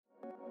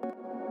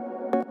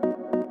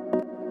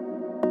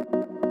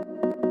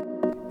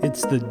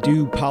It's the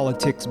Do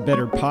Politics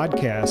Better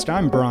podcast.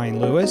 I'm Brian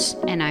Lewis.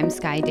 And I'm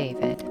Sky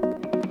David.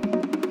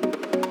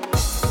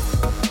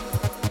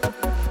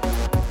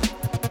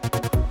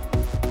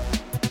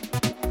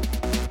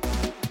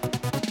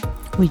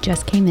 We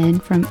just came in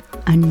from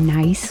a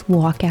nice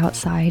walk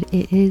outside.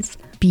 It is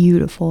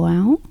beautiful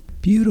out.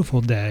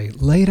 Beautiful day.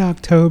 Late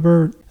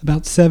October,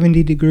 about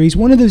 70 degrees.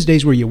 One of those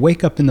days where you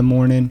wake up in the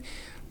morning,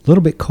 a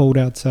little bit cold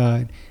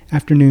outside,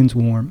 afternoon's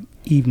warm,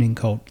 evening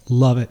cold.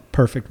 Love it.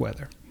 Perfect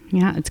weather.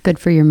 Yeah, it's good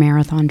for your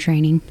marathon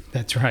training.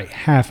 That's right.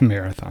 Half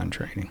marathon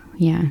training.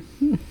 Yeah,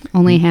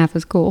 only half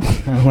is cool.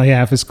 Only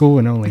half is cool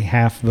and only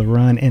half the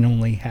run and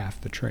only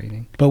half the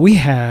training. But we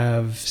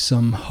have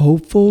some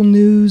hopeful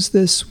news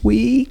this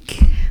week.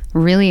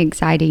 Really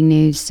exciting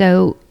news.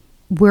 So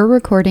we're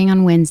recording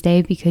on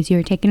Wednesday because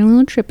you're taking a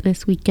little trip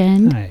this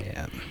weekend. I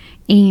am.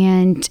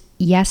 And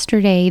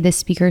yesterday, the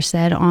speaker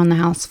said on the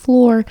House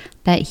floor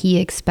that he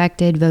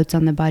expected votes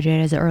on the budget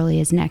as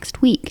early as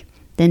next week.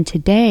 Then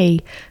today,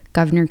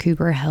 Governor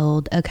Cooper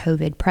held a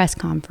COVID press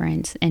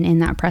conference, and in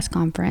that press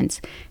conference,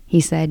 he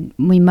said,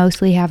 we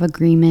mostly have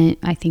agreement.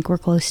 I think we're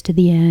close to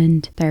the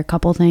end. There are a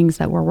couple things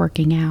that we're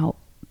working out,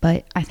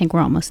 but I think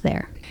we're almost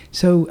there.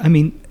 So, I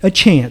mean, a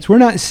chance. We're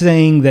not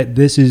saying that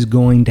this is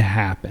going to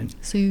happen.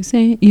 So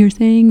you're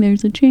saying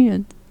there's a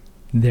chance?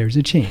 There's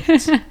a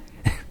chance.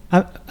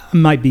 I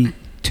might be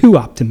too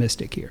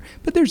optimistic here,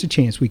 but there's a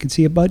chance we could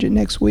see a budget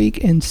next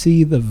week and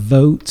see the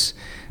votes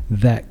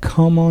that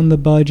come on the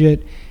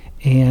budget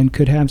and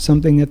could have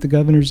something at the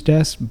governor's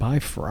desk by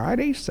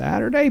Friday,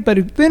 Saturday.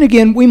 But then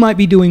again, we might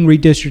be doing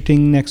redistricting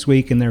next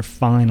week and they're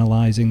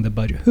finalizing the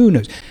budget. Who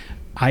knows?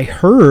 I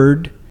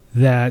heard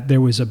that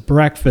there was a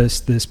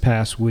breakfast this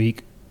past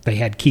week. They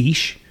had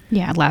quiche.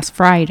 Yeah, last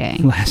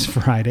Friday.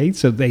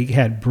 So they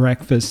had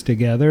breakfast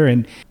together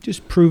and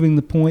just proving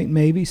the point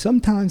maybe.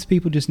 Sometimes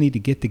people just need to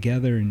get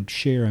together and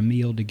share a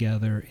meal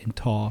together and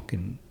talk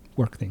and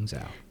work things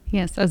out.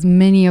 Yes, as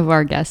many of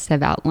our guests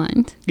have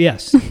outlined.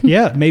 Yes.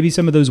 Yeah, maybe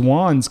some of those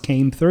wands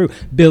came through.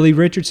 Billy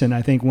Richardson,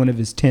 I think one of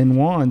his 10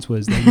 wands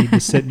was they need to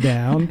sit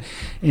down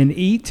and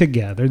eat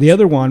together. The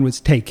other wand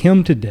was take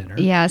him to dinner.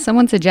 Yeah,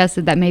 someone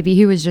suggested that maybe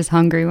he was just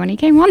hungry when he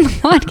came on the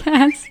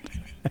podcast.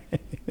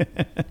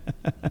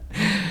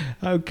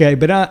 Okay,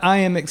 but I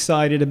am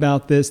excited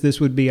about this.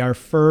 This would be our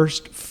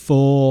first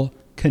full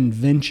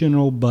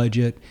conventional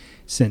budget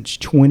since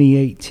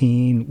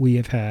 2018. We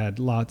have had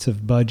lots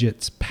of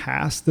budgets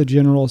pass the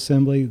General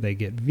Assembly. They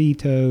get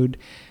vetoed.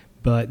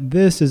 But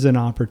this is an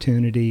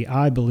opportunity,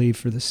 I believe,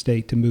 for the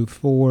state to move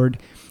forward.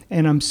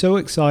 And I'm so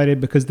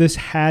excited because this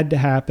had to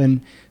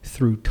happen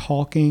through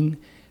talking,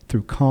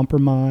 through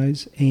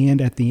compromise, and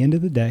at the end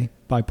of the day,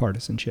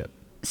 bipartisanship.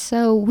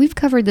 So we've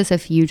covered this a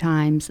few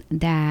times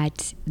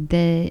that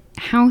the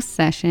House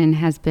session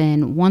has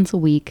been once a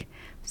week.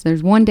 So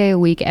there's one day a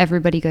week,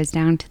 everybody goes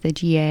down to the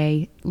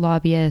GA,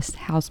 lobbyists,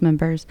 House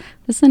members.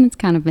 The Senate's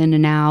kind of in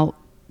and out.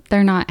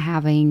 They're not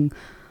having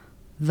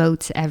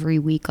votes every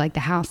week like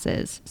the House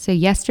is. So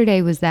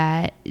yesterday was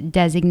that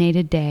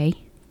designated day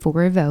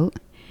for a vote.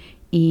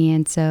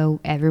 And so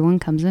everyone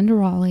comes into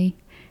Raleigh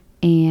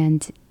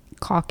and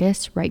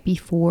caucus right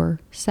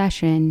before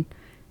session.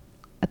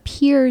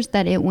 Appears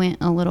that it went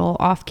a little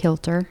off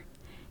kilter.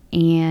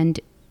 And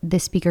the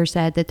speaker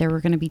said that there were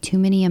going to be too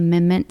many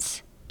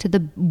amendments to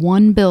the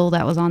one bill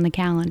that was on the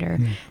calendar.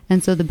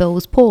 And so the bill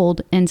was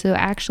pulled. And so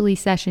actually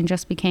session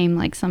just became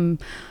like some,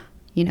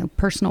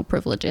 personal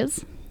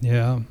privileges.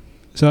 Yeah.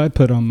 So I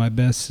put on my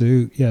best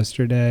suit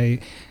yesterday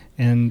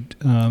and...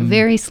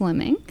 very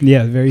slimming.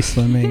 Yeah, very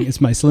slimming.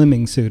 It's my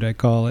slimming suit, I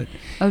call it.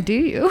 Oh, do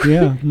you?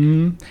 Yeah.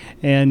 Mm-hmm.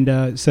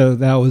 And so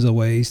that was a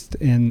waste.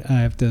 And I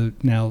have to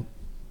now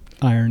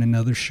iron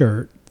another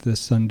shirt this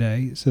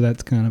Sunday, so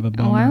that's kind of a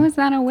bummer. Why was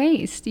that a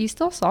waste? You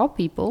still saw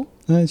people.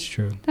 That's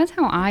true. That's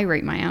how I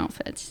rate my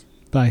outfits.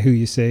 By who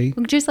you see?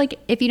 Just like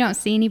if you don't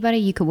see anybody,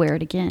 you could wear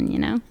it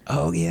again,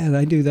 Oh, yeah,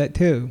 I do that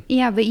too.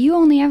 Yeah, but you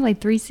only have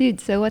like 3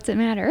 suits, so what's it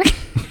matter?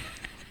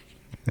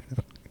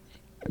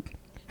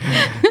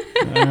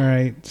 All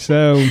right,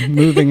 so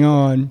moving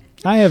on.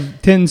 I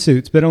have 10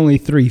 suits, but only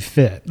 3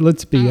 fit.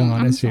 Let's be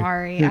honest I'm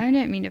sorry. here. I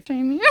didn't mean to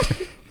shame you.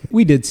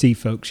 We did see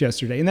folks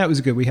yesterday, and that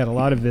was good. We had a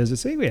lot of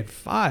visits. I think we had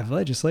 5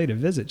 legislative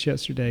visits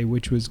yesterday,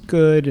 which was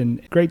good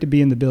and great to be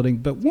in the building.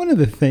 But one of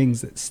the things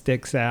that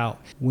sticks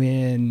out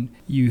when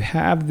you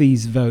have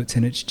these votes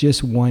and it's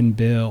just one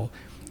bill,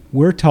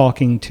 we're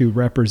talking to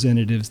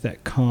representatives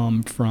that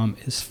come from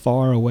as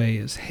far away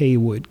as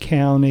Haywood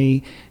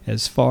County,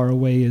 as far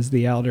away as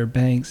the Outer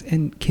Banks.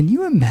 And can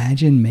you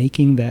imagine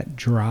making that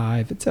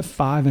drive? It's a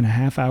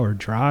 5.5 hour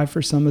drive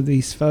for some of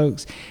these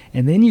folks.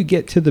 And then you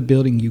get to the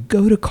building, you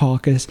go to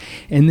caucus,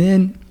 and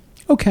then,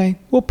 okay,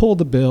 we'll pull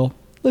the bill.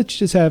 Let's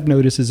just have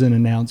notices and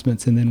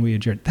announcements, and then we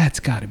adjourn. That's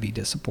got to be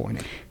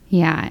disappointing.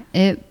 Yeah,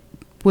 it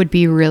would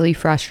be really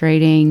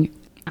frustrating.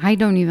 I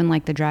don't even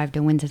like the drive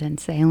to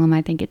Winston-Salem.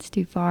 I think it's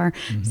too far.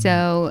 Mm-hmm.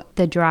 So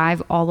the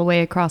drive all the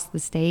way across the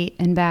state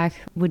and back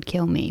would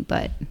kill me,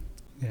 but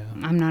Yeah.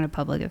 I'm not a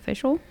public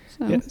official.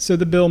 So. Yeah, so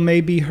the bill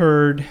may be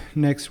heard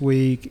next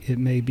week. It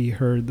may be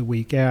heard the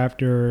week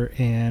after.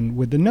 And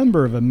with the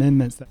number of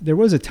amendments, there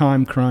was a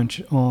time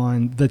crunch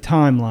on the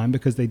timeline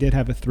because they did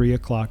have a 3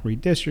 o'clock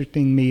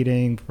redistricting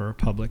meeting for a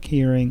public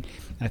hearing.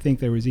 I think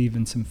there was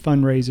even some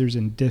fundraisers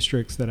in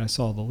districts that I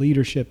saw the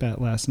leadership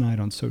at last night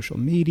on social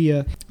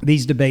media.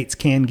 These debates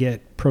can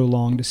get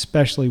prolonged,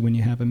 especially when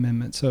you have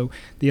amendments. So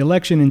the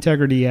Election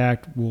Integrity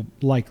Act will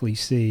likely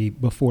see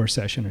before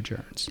session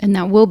adjourns. And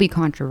that will be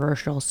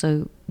controversial.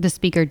 So the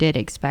speaker did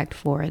expect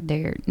for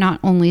there not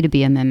only to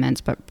be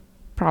amendments, but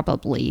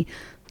probably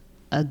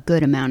a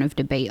good amount of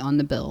debate on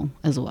the bill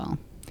as well.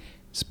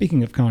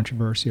 Speaking of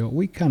controversial,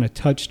 we kind of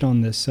touched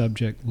on this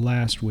subject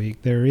last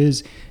week. There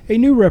is a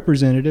new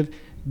representative,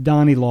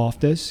 Donnie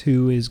Loftus,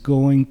 who is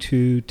going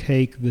to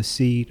take the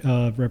seat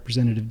of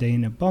Representative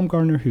Dana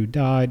Baumgartner, who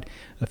died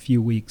a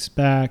few weeks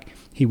back.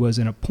 He was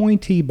an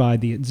appointee by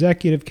the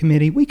executive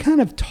committee. We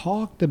kind of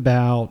talked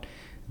about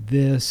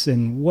this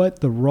and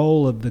what the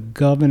role of the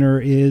governor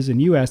is.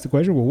 And you asked the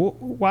question, well,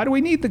 why do we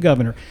need the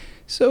governor?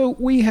 So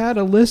we had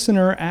a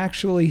listener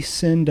actually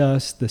send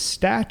us the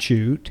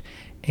statute,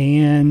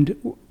 and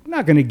I'm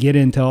not going to get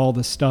into all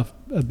the stuff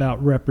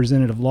about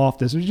Representative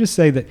Loftus. We'll just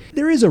say that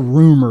there is a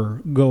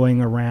rumor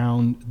going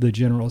around the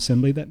General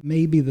Assembly that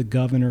maybe the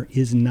governor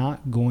is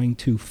not going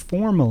to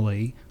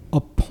formally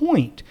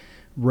appoint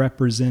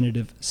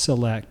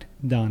Representative-select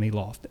Donnie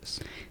Loftus.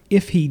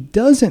 If he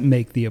doesn't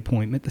make the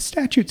appointment, the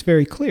statute's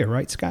very clear,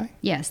 right, Sky?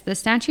 Yes, the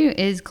statute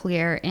is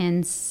clear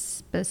and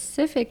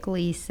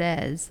specifically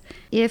says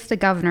if the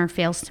governor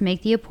fails to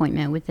make the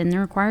appointment within the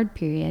required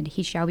period,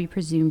 he shall be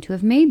presumed to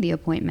have made the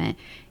appointment,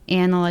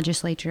 and the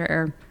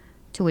legislature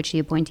to which the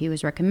appointee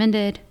was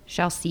recommended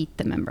shall seat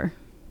the member.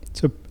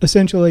 So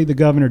essentially, the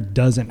governor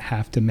doesn't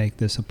have to make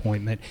this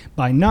appointment.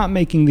 By not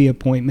making the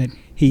appointment,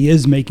 he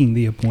is making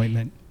the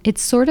appointment.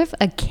 It's sort of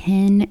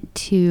akin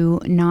to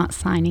not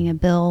signing a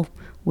bill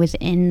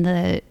within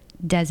the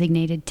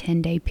designated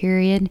 10-day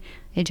period.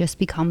 It just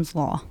becomes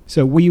law.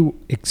 So we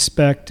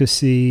expect to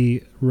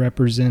see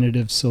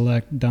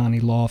Representative-select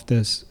Donnie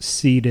Loftus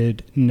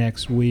seated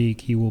next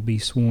week. He will be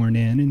sworn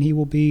in, and he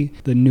will be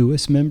the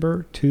newest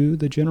member to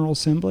the General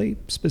Assembly,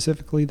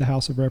 specifically the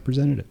House of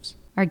Representatives.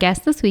 Our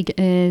guest this week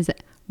is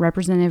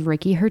Representative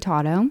Ricky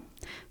Hurtado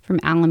from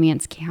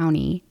Alamance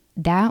County.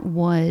 That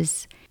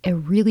was a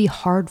really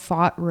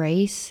hard-fought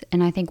race,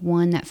 and I think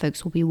one that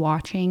folks will be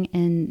watching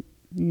in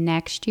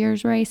next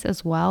year's race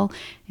as well.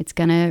 It's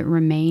going to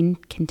remain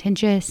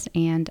contentious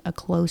and a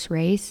close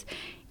race.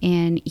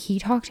 And he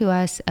talked to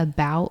us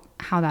about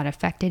how that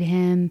affected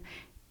him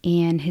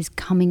and his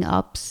coming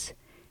ups,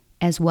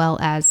 as well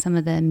as some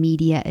of the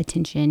media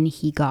attention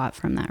he got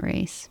from that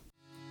race.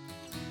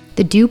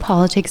 The Do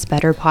Politics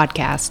Better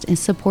podcast is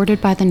supported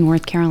by the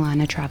North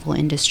Carolina Travel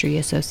Industry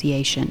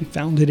Association.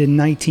 Founded in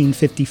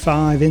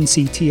 1955,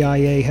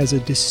 NCTIA has a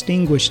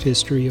distinguished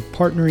history of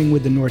partnering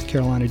with the North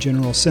Carolina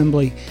General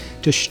Assembly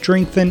to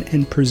strengthen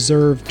and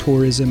preserve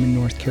tourism in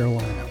North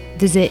Carolina.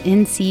 Visit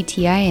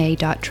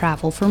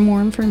nctia.travel for more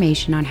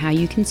information on how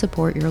you can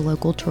support your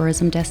local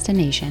tourism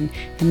destination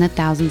and the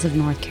thousands of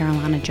North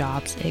Carolina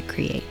jobs it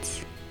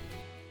creates.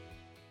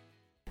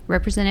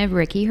 Representative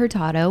Ricky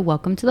Hurtado,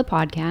 welcome to the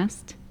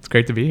podcast. It's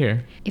great to be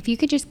here. If you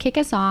could just kick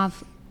us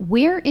off,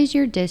 where is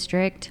your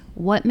district?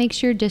 What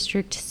makes your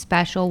district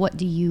special? What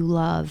do you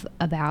love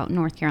about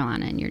North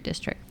Carolina and your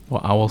district?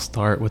 Well, I will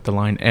start with the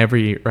line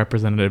every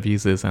representative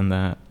uses, and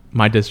that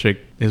my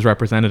district is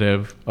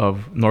representative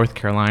of North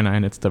Carolina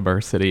and its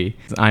diversity.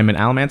 I'm in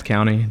Alamance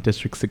County,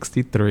 District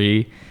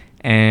 63,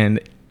 and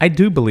I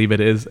do believe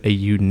it is a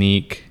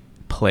unique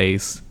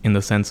place in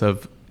the sense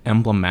of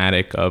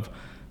emblematic of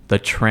the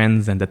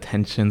trends and the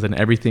tensions and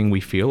everything we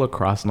feel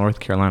across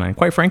North Carolina and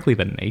quite frankly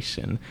the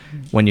nation.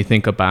 When you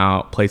think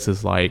about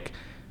places like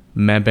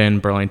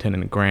Mebane, Burlington,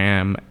 and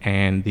Graham,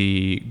 and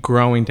the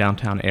growing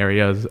downtown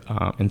areas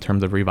in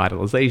terms of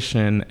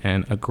revitalization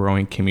and a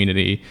growing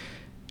community.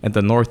 At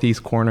the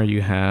northeast corner,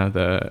 you have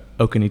the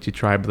Occaneechi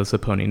tribe of the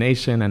Saponi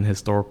Nation and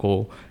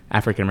historical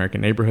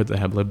African-American neighborhoods that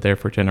have lived there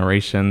for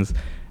generations.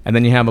 And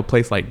then you have a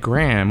place like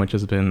Graham, which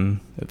has been,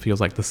 it feels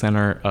like the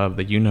center of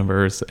the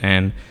universe.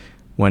 And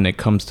when it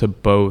comes to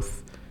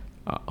both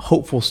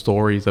hopeful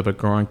stories of a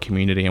growing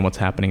community and what's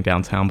happening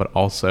downtown, but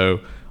also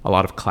a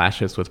lot of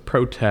clashes with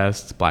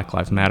protests, Black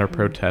Lives Matter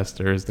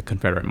protesters, the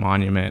Confederate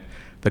Monument,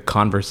 the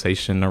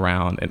conversation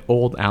around an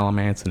old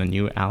Alamance and a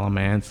new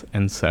Alamance.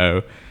 And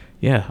so,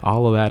 yeah,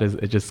 all of that is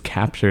just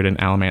captured in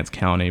Alamance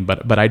County.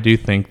 But I do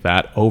think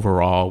that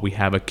overall we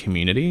have a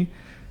community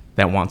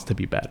that wants to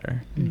be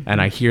better. Mm-hmm.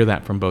 And I hear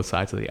that from both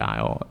sides of the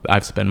aisle.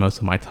 I've spent most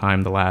of my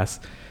time the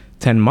last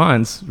 10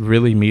 months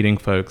really meeting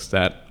folks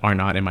that are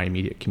not in my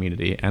immediate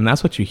community. And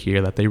that's what you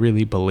hear, that they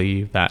really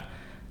believe that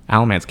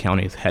Alamance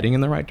County is heading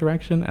in the right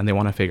direction and they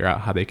want to figure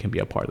out how they can be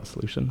a part of the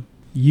solution.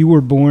 You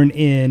were born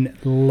in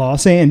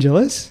Los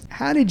Angeles.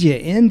 How did you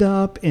end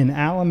up in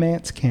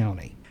Alamance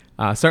County?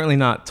 Certainly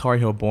not Tar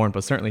Heel born,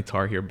 but certainly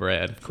Tar Heel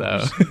bred. Of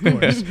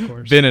course.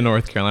 Been in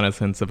North Carolina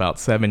since about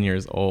 7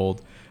 years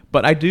old.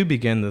 But I do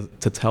begin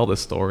to tell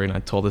this story, and I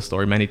told this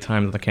story many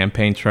times on the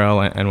campaign trail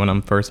and when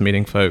I'm first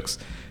meeting folks.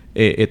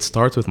 It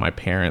starts with my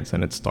parents,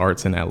 and it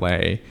starts in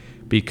LA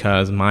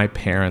because my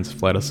parents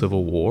fled a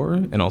civil war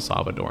in El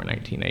Salvador in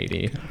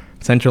 1980.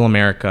 Central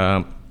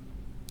America,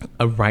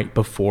 right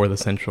before the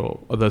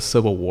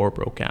Civil War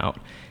broke out.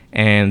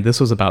 And this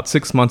was about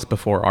 6 months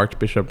before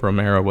Archbishop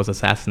Romero was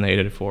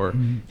assassinated, for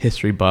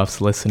history buffs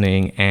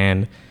listening.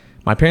 And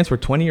my parents were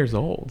 20 years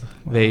old.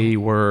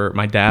 Wow.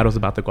 My dad was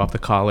about to go off to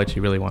college. He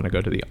really wanted to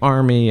go to the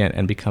Army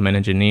and become an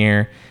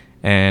engineer.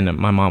 And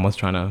my mom was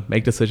trying to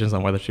make decisions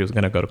on whether she was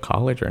going to go to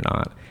college or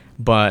not.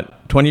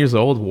 But 20 years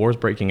old, war's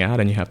breaking out,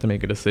 and you have to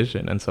make a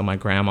decision. And so my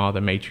grandma, the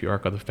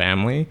matriarch of the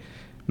family,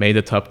 made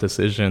a tough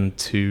decision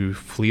to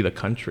flee the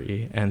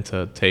country and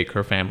to take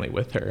her family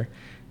with her.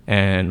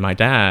 And my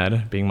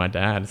dad, being my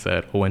dad,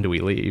 said, well, when do we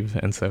leave?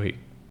 And so he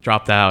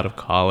dropped out of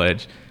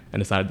college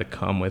and decided to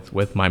come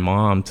with my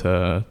mom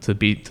to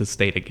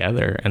stay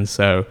together. And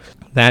so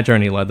that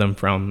journey led them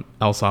from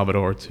El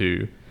Salvador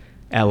to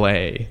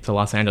LA, to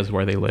Los Angeles,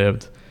 where they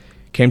lived.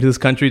 Came to this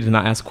country, did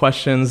not ask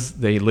questions.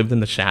 They lived in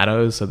the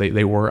shadows, so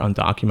they were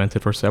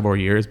undocumented for several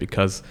years,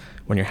 because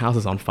when your house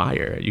is on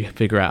fire, you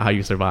figure out how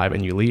you survive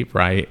and you leave,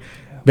 right?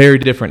 Yeah. Very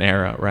different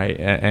era, right?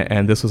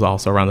 And this was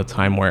also around the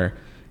time where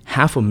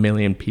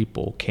 500,000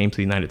 people came to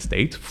the United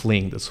States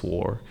fleeing this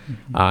war.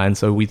 Mm-hmm. And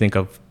so we think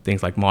of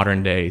things like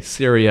modern day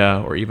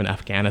Syria or even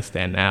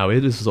Afghanistan now.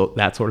 It is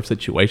that sort of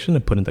situation to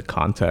put into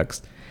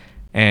context.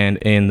 And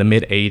in the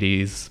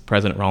mid-'80s,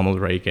 President Ronald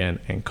Reagan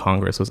and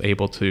Congress was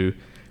able to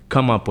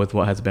come up with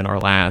what has been our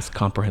last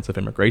comprehensive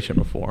immigration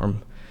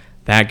reform.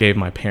 That gave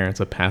my parents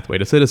a pathway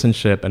to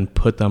citizenship and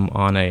put them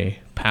on a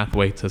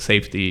pathway to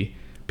safety,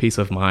 peace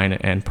of mind,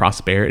 and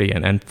prosperity,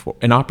 and for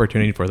an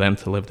opportunity for them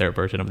to live their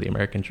version of the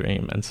American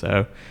dream. And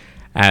so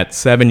at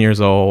 7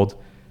 years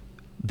old,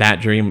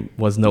 that dream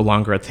was no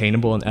longer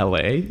attainable in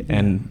LA,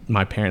 and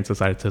my parents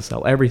decided to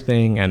sell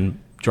everything and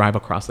drive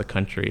across the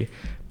country.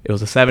 It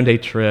was a 7-day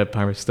trip.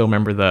 I still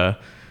remember the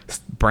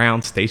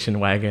brown station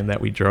wagon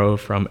that we drove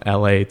from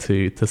LA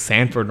to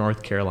Sanford,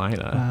 North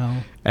Carolina. Wow.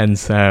 And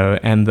so,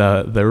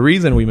 the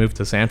reason we moved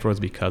to Sanford was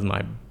because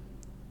my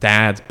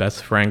dad's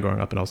best friend growing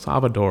up in El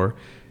Salvador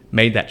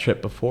made that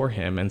trip before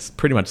him and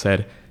pretty much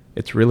said,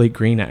 it's really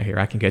green out here.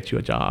 I can get you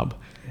a job.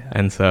 Yeah.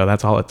 And so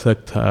that's all it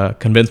took to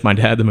convince my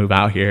dad to move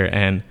out here.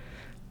 And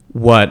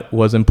what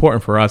was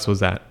important for us was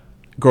that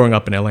growing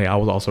up in LA, I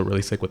was also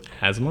really sick with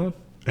asthma.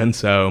 And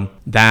so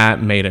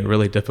that made it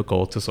really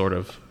difficult to sort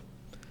of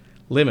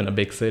live in a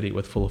big city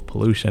full of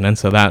pollution. And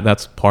so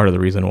that's part of the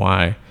reason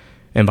why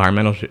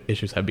environmental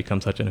issues have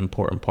become such an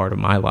important part of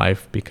my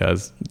life,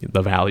 because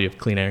the value of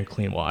clean air and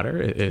clean water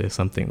is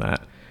something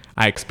that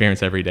I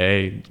experience every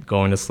day,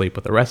 going to sleep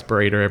with a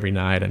respirator every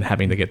night and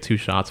having to get 2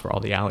 shots for all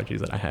the allergies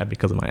that I had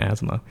because of my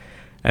asthma.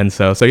 And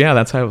so yeah,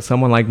 that's how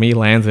someone like me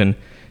lands in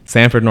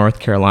Sanford, North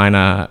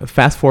Carolina.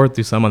 Fast forward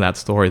through some of that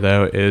story,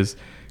 though, is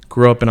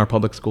grew up in our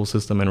public school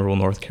system in rural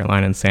North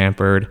Carolina in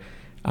Sanford.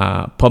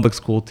 Public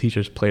school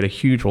teachers played a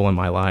huge role in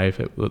my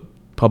life.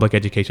 Public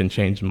education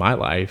changed my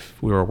life.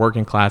 We were a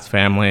working class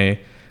family,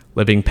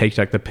 living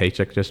paycheck to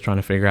paycheck, just trying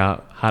to figure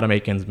out how to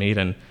make ends meet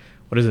and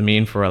what does it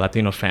mean for a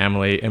Latino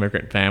family,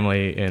 immigrant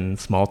family in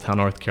small town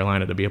North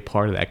Carolina to be a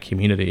part of that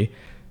community.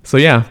 So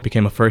yeah,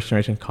 became a first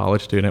generation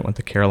college student, went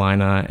to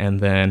Carolina, and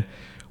then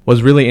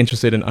was really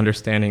interested in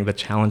understanding the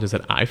challenges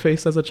that I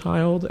faced as a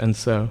child. And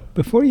so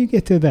before you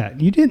get to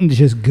that, you didn't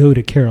just go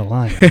to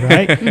Carolina,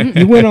 right?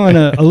 You went on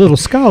a little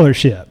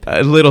scholarship.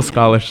 A little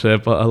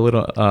scholarship, a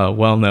little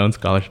well-known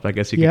scholarship, I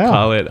guess you could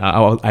call it.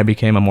 I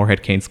became a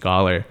Morehead Cain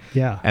Scholar.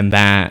 Yeah. And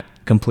that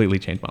completely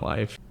changed my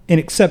life. An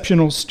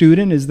exceptional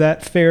student, is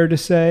that fair to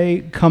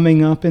say,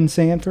 coming up in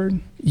Sanford?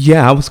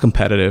 Yeah, I was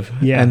competitive.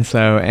 Yeah. And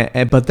so,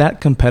 but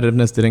that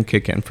competitiveness didn't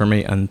kick in for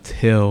me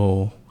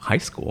until high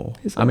school.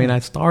 I mean, I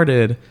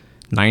started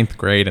 9th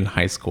grade in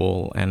high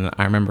school, and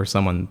I remember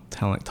someone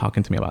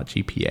talking to me about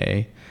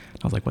GPA. I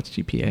was like, what's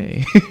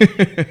GPA?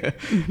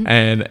 Mm-hmm.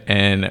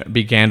 and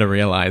began to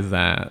realize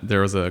that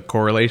there was a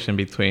correlation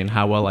between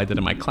how well I did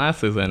in my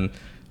classes and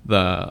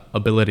the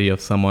ability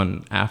of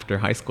someone after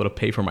high school to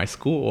pay for my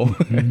school.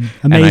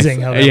 Mm-hmm.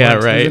 Amazing how that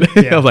works,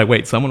 right. Yeah. I was like,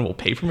 wait, someone will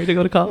pay for me to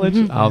go to college?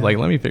 Mm-hmm. I was like,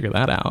 let me figure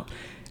that out.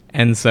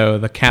 And so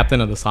the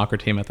captain of the soccer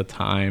team at the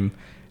time,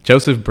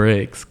 Joseph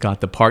Briggs, got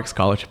the Park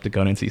Scholarship to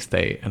go to NC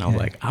State. And I was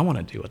like, I want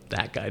to do what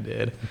that guy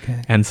did.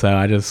 Okay. And so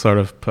I just sort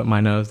of put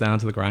my nose down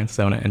to the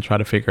grindstone and try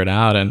to figure it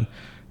out. And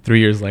 3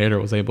 years later,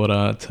 was able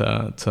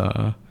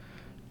to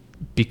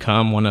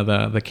become one of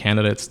the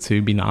candidates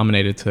to be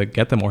nominated to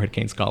get the Morehead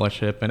Cain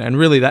Scholarship. And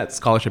really, that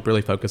scholarship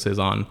really focuses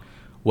on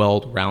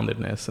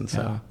well-roundedness. And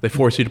so they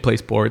force you to play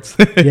sports.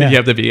 You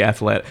have to be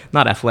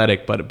not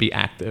athletic, but be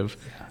active.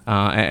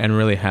 And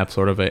really have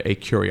sort of a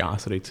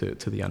curiosity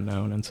to the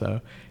unknown. And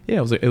so, yeah,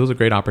 it was a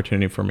great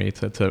opportunity for me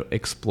to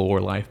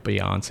explore life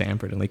beyond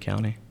Sanford and Lee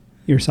County.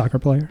 You're a soccer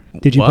player?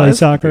 Did you play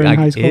soccer in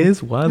high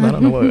school? I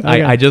don't know what.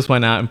 Okay. I just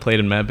went out and played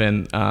in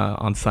Mebane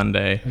on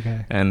Sunday,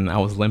 Okay. and I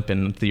was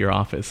limping to your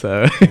office,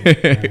 so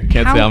can't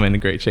say I'm in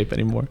great shape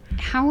anymore.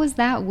 How was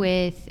that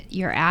with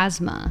your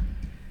asthma?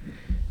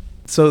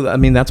 So, I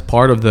mean, that's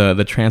part of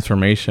the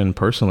transformation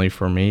personally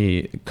for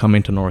me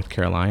coming to North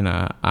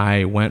Carolina.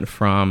 I went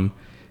from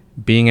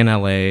being in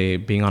LA,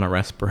 being on a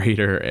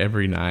respirator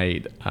every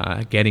night,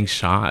 getting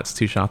shots,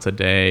 2 shots a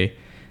day,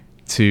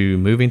 to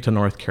moving to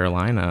North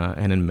Carolina.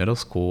 And in middle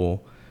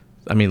school,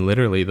 I mean,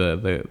 literally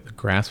the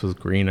grass was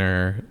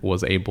greener,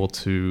 was able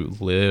to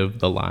live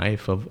the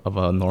life of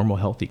a normal,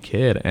 healthy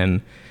kid.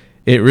 And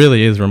it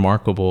really is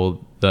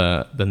remarkable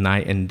the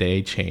night and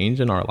day change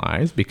in our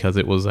lives, because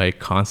it was a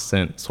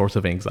constant source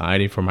of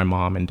anxiety for my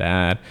mom and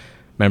dad.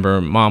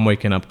 Remember mom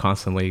waking up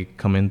constantly,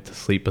 coming to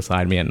sleep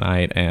beside me at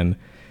night. And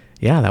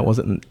yeah, that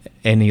wasn't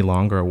any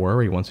longer a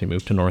worry once we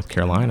moved to North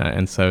Carolina.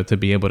 And so to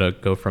be able to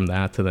go from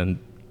that to then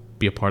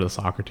be a part of the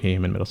soccer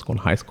team in middle school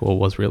and high school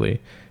was really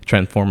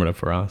transformative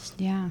for us.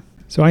 Yeah.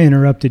 So I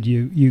interrupted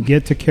you. You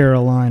get to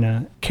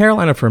Carolina.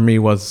 Carolina for me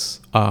was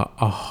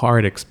a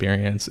hard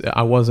experience.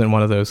 I wasn't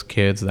one of those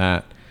kids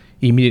that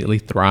immediately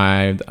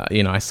thrived.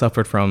 I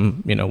suffered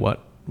from,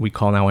 what we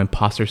call now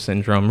imposter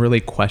syndrome,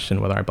 really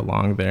questioned whether I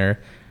belonged there.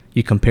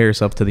 You compare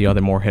yourself to the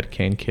other Morehead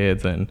Kane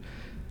kids, and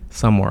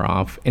some were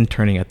off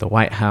interning at the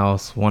White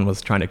House. One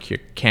was trying to cure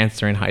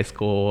cancer in high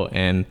school.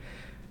 And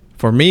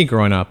for me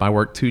growing up, I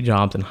worked 2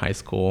 jobs in high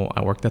school.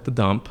 I worked at the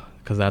dump,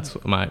 because that's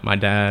my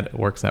dad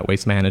works at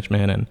Waste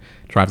Management and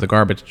drives a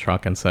garbage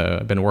truck. And so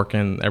I've been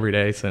working every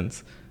day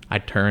since I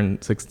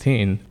turned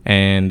 16,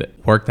 and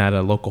worked at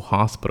a local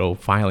hospital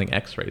filing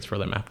x-rays for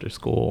them after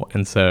school.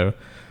 And so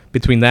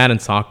between that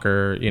and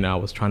soccer, I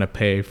was trying to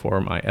pay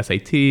for my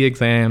SAT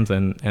exams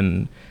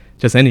and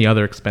just any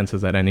other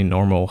expenses that any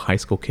normal high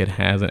school kid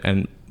has,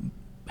 and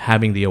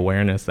having the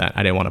awareness that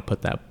I didn't want to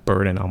put that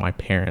burden on my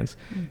parents,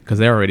 because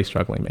they're already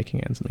struggling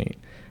making ends meet.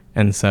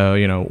 And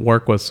so,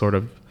 work was sort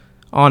of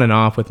on and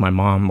off with my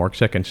mom, work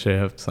second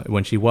shifts.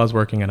 When she was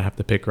working, I'd have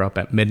to pick her up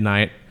at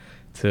midnight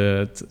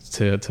to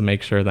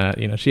make sure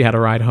that, she had a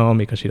ride home,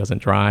 because she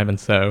doesn't drive. And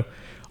so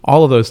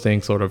all of those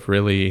things sort of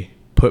really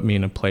put me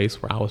in a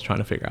place where I was trying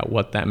to figure out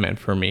what that meant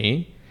for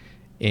me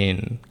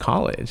in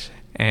college.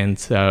 And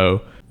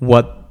so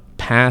what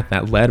path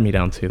that led me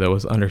down to, though,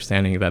 was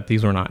understanding that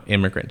these were not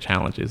immigrant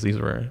challenges. These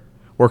were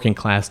working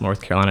class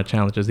North Carolina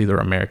challenges. These are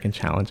American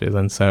challenges.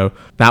 And so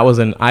that was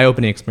an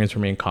eye-opening experience for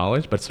me in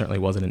college, but certainly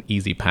wasn't an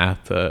easy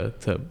path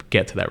to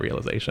get to that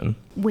realization.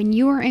 When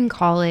you were in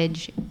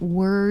college,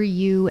 were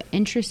you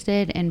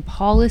interested in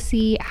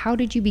policy? How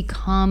did you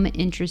become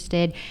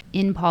interested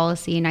in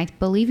policy? And I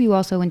believe you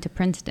also went to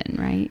Princeton,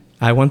 right?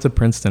 I went to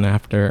Princeton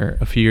after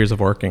a few years of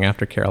working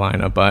after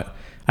Carolina, but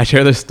I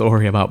share this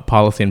story about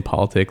policy and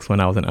politics when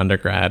I was an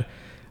undergrad.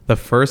 The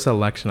first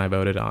election I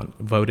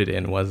voted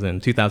in was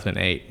in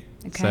 2008.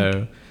 Okay.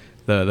 So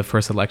the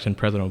first election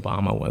President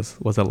Obama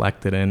was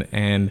elected in,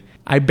 and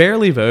I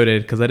barely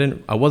voted because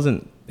I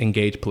wasn't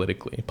engaged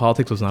politically.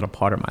 Politics was not a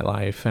part of my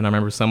life. And I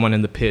remember someone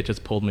in the pit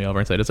just pulled me over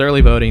and said, "It's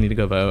early voting, you need to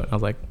go vote." And I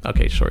was like,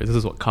 okay, sure, this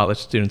is what college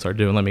students are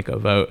doing, let me go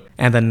vote.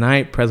 And the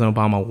night President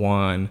Obama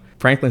won,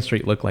 Franklin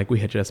Street looked like we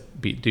had just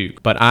beat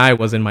Duke. But I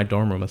was in my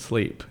dorm room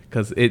asleep,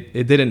 because it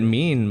didn't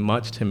mean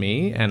much to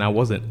me, and I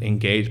wasn't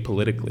engaged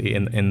politically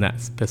in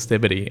that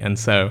festivity. And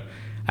so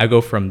I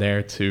go from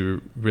there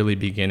to really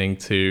beginning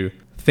to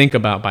think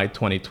about, by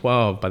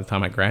 2012, by the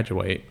time I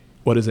graduate,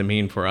 what does it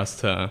mean for us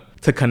to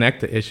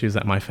connect the issues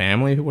that my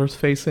family was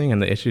facing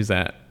and the issues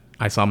that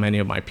I saw many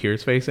of my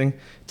peers facing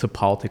to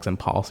politics and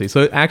policy.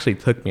 So it actually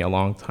took me a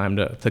long time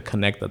to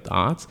connect the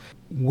dots.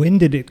 When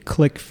did it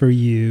click for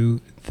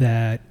you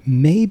that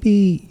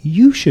maybe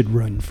you should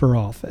run for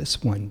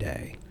office one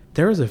day?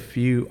 There was a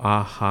few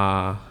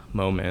aha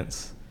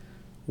moments.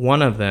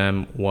 One of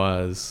them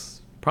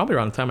was probably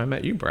around the time I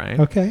met you, Brian.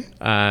 Okay.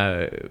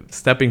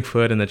 Stepping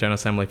foot in the General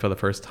Assembly for the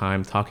first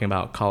time, talking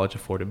about college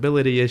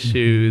affordability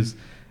issues,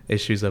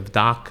 issues of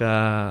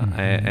DACA,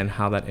 and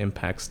how that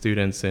impacts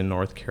students in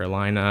North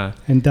Carolina.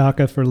 And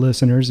DACA, for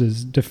listeners,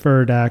 is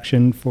Deferred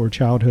Action for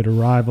Childhood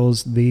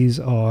Arrivals. These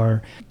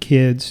are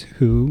kids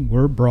who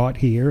were brought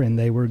here, and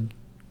they were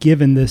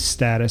given this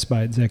status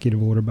by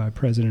executive order by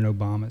President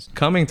Obama.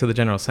 Coming to the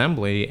General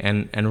Assembly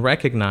and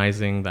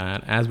recognizing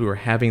that as we were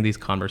having these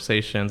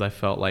conversations, I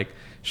felt like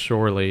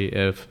surely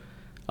if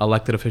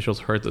elected officials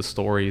heard the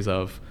stories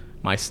of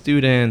my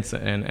students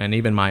and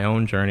even my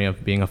own journey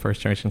of being a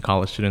first-generation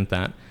college student,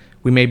 that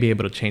we may be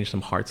able to change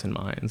some hearts and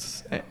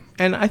minds.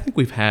 And I think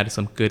we've had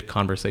some good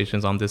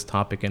conversations on this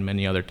topic and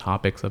many other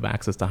topics of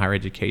access to higher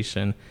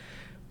education.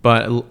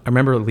 But I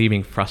remember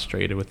leaving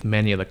frustrated with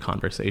many of the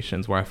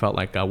conversations where I felt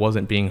like I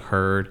wasn't being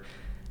heard.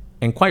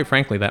 And quite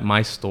frankly, that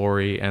my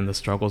story and the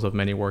struggles of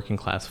many working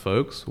class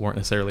folks weren't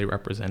necessarily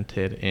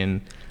represented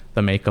in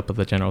the makeup of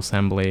the General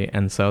Assembly.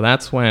 And so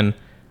that's when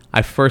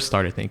I first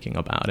started thinking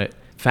about it.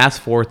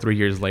 Fast forward 3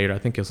 years later, I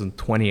think it was in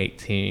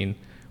 2018,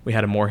 we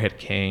had a Morehead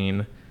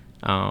Kane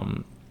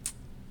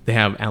they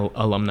have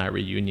alumni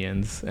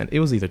reunions, and it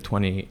was either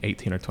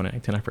 2018 or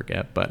 2019, I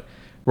forget, but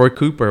Governor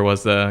Cooper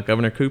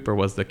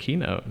was the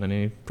keynote, and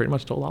he pretty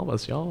much told all of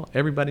us,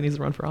 everybody needs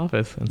to run for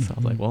office. And so I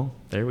was like, well,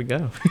 there we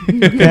go.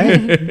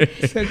 Okay.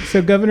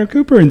 So Governor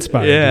Cooper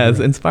inspired you. Yeah, it's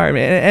inspired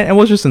me. And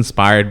was just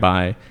inspired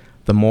by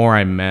the more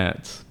I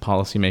met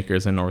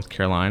policymakers in North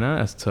Carolina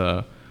as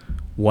to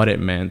what it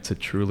meant to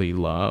truly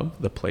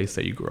love the place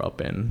that you grew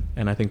up in.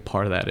 And I think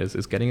part of that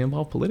is getting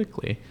involved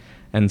politically.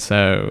 And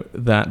so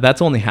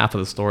that's only half of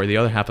the story. The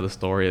other half of the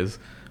story is,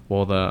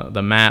 well,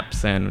 the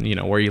maps and,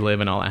 where you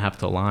live and all that have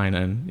to align.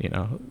 And,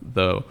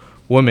 the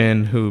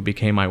woman who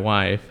became my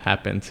wife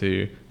happened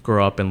to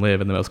grow up and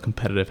live in the most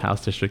competitive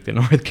House district in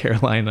North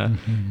Carolina.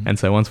 Mm-hmm. And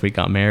so once we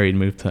got married,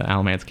 moved to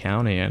Alamance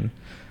County, and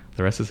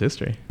the rest is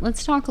history.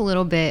 Let's talk a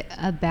little bit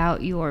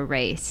about your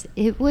race.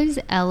 It was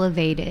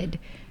elevated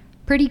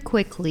pretty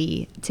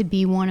quickly to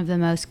be one of the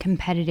most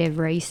competitive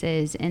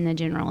races in the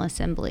General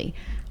Assembly.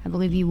 I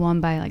believe you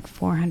won by like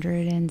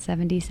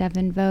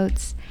 477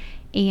 votes,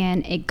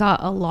 and it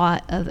got a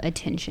lot of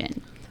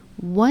attention.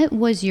 What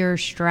was your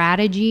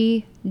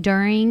strategy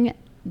during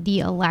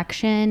the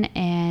election,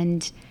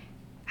 and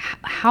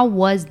how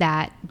was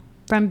that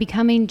from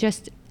becoming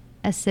just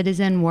a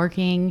citizen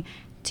working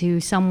to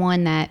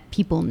someone that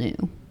people knew?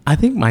 I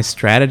think my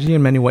strategy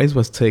in many ways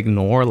was to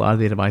ignore a lot of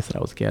the advice that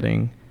I was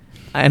getting.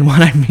 And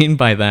what I mean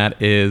by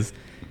that is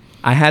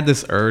I had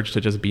this urge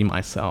to just be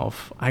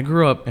myself. I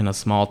grew up in a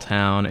small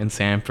town in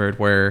Sanford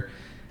where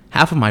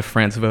half of my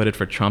friends voted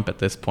for Trump at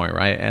this point,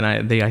 right? And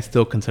I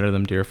still consider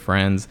them dear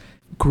friends.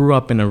 Grew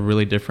up in a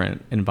really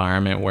different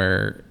environment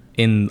where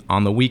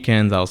on the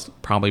weekends I was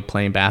probably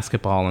playing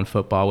basketball and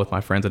football with my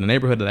friends in the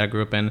neighborhood that I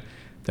grew up in.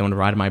 Then would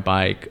ride my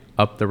bike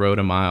up the road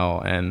a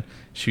mile and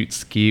shoot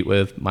skeet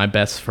with my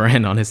best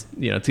friend on his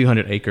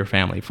 200-acre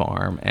family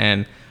farm.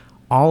 And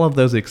all of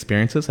those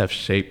experiences have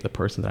shaped the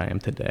person that I am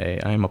today.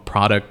 I am a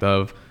product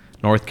of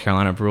North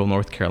Carolina, of rural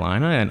North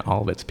Carolina, and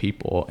all of its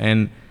people.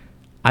 And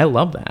I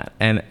love that.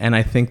 And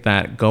I think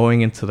that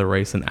going into the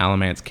race in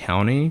Alamance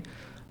County,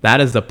 that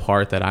is the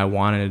part that I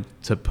wanted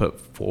to put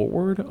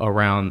forward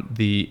around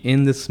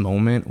in this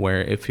moment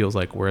where it feels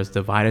like we're as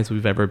divided as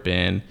we've ever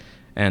been.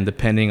 And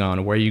depending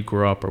on where you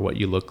grew up or what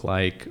you look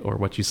like or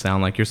what you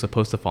sound like, you're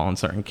supposed to fall in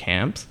certain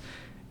camps.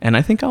 And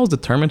I think I was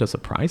determined to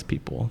surprise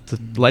people, to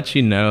let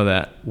you know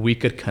that we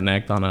could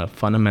connect on a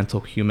fundamental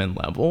human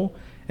level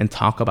and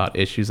talk about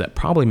issues that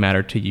probably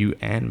matter to you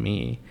and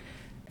me.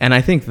 And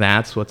I think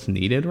that's what's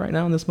needed right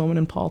now in this moment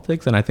in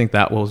politics. And I think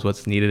that was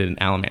what's needed in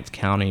Alamance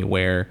County,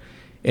 where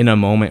in a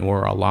moment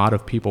where a lot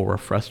of people were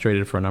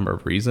frustrated for a number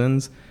of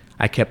reasons,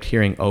 I kept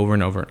hearing over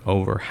and over and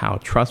over how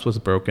trust was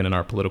broken in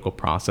our political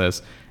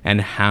process and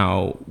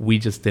how we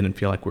just didn't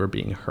feel like we were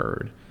being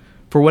heard.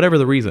 For whatever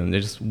the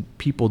reason,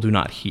 people do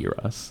not hear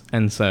us.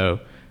 And so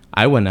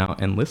I went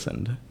out and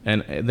listened.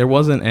 And there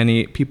wasn't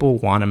people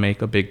want to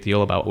make a big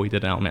deal about what we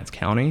did in Alamance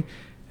County.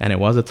 And it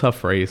was a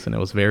tough race, and it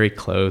was very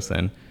close.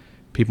 And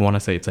people want to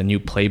say it's a new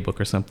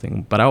playbook or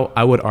something. But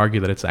I would argue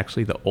that it's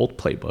actually the old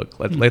playbook.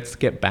 Let's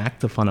get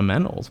back to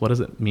fundamentals. What does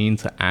it mean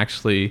to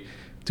actually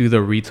do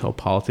the retail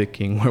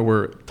politicking where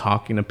we're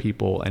talking to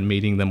people and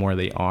meeting them where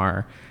they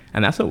are?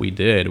 And that's what we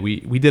did.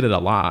 We did it a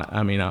lot.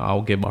 I mean,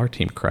 I'll give our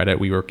team credit.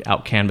 We were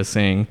out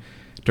canvassing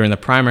during the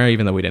primary,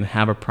 even though we didn't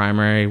have a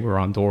primary. We were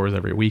on doors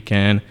every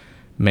weekend,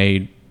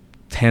 made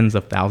tens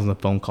of thousands of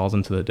phone calls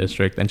into the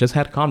district, and just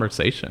had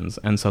conversations.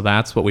 And so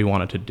that's what we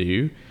wanted to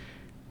do.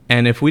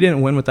 And if we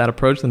didn't win with that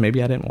approach, then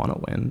maybe I didn't want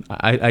to win.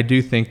 I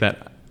do think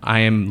that I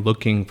am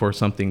looking for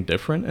something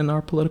different in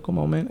our political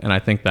moment. And I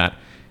think that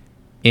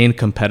in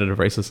competitive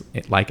races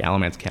like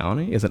Alamance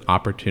County is an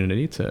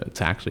opportunity to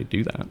actually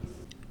do that.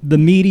 The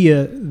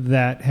media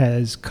that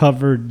has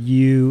covered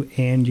you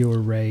and your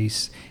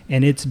race,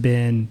 and it's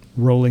been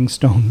Rolling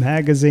Stone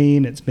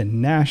magazine, it's been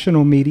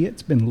national media,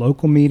 it's been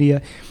local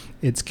media,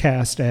 it's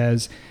cast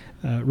as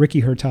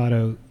Ricky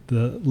Hurtado,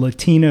 the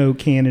Latino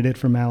candidate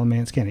from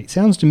Alamance County. It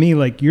sounds to me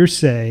like you're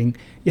saying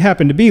you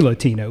happen to be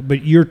Latino,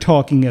 but you're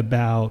talking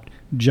about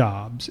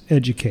jobs,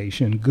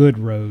 education, good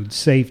roads,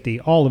 safety,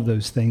 all of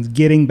those things,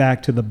 getting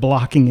back to the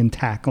blocking and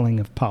tackling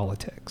of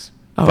politics.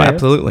 Oh, Fair?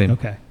 Absolutely.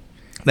 Okay.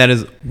 That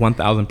is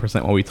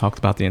 1,000% what we talked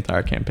about the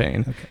entire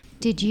campaign. Okay.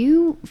 Did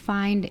you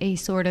find a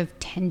sort of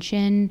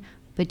tension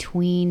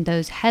between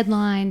those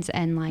headlines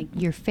and like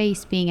your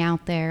face being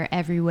out there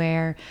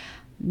everywhere,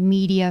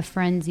 media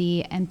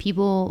frenzy, and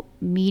people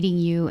meeting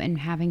you and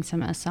having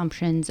some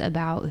assumptions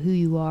about who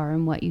you are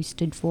and what you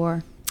stood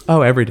for?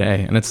 Oh, every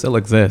day. And it still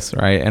exists,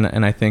 right?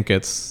 And I think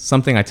it's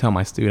something I tell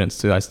my students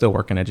too. I still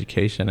work in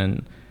education,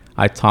 and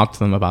I talk to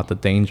them about the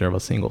danger of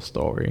a single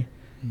story.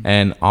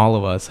 And all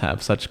of us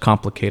have such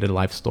complicated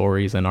life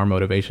stories, and our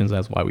motivations,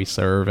 that's why we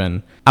serve.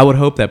 And I would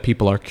hope that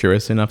people are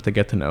curious enough to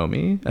get to know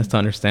me as to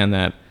understand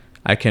that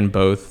I can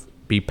both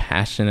be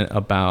passionate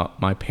about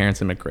my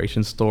parents'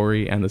 immigration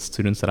story and the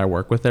students that I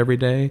work with every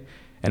day,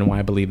 and why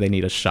I believe they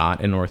need a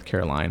shot in North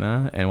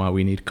Carolina, and why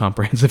we need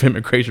comprehensive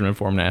immigration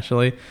reform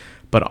nationally,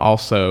 but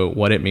also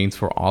what it means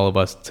for all of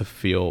us to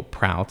feel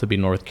proud to be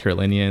North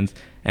Carolinians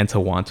and to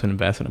want to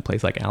invest in a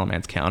place like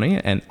Alamance County,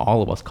 and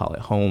all of us call it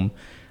home.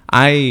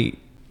 I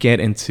get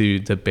into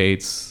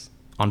debates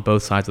on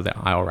both sides of the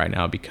aisle right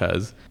now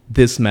because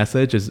this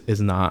message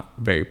is not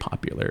very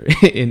popular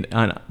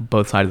on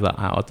both sides of the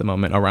aisle at the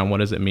moment around what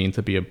does it mean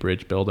to be a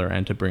bridge builder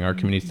and to bring our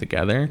communities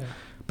together. Yeah.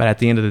 But at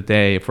the end of the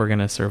day,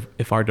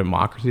 if our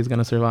democracy is going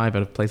to survive,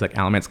 if a place like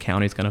Alamance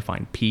County is going to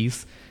find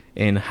peace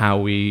in how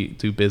we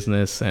do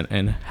business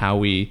and how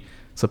we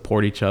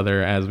support each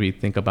other as we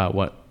think about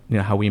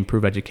how we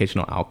improve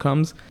educational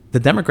outcomes, the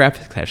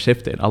demographics have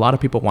shifted. A lot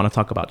of people want to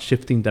talk about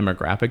shifting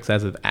demographics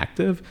as it's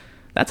active.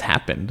 That's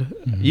happened.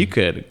 Mm-hmm. You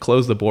could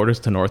close the borders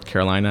to North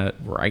Carolina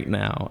right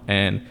now,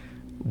 and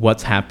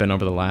what's happened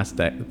over the last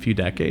few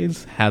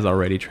decades has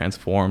already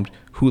transformed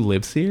who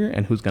lives here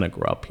and who's going to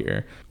grow up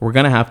here. We're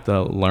going to have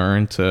to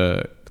learn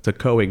to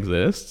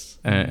coexist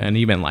and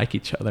even like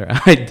each other,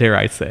 dare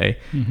I say.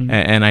 Mm-hmm.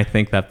 And I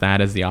think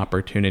that is the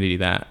opportunity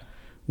that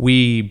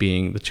we,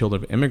 being the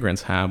children of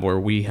immigrants, have, where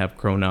we have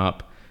grown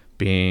up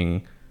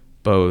being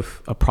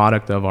both a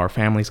product of our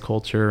family's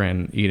culture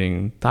and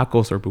eating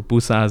tacos or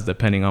pupusas,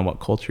 depending on what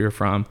culture you're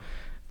from,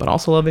 but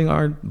also loving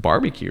our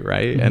barbecue,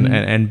 right? Mm-hmm.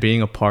 And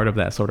being a part of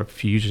that sort of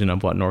fusion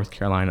of what North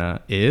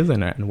Carolina is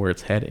and where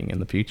it's heading in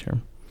the future.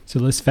 So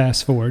let's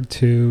fast forward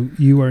to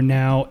you are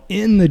now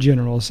in the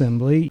General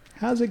Assembly.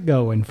 How's it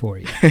going for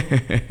you?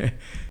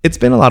 It's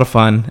been a lot of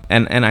fun.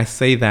 And I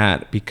say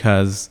that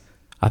because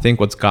I think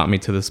what's got me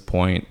to this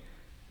point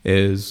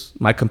is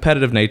my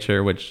competitive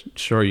nature, which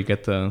sure you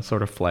get to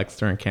sort of flex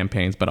during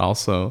campaigns, but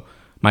also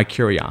my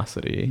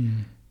curiosity.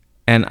 Mm.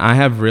 And I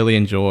have really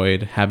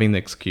enjoyed having the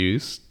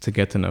excuse to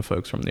get to know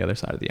folks from the other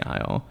side of the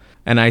aisle.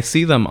 And I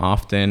see them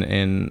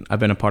often I've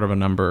been a part of a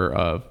number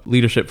of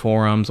leadership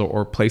forums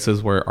or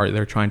places where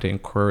they're trying to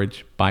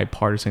encourage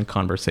bipartisan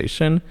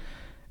conversation.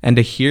 And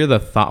to hear the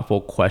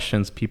thoughtful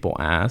questions people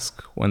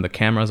ask when the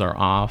cameras are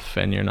off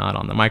and you're not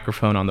on the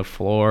microphone on the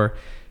floor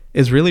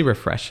is really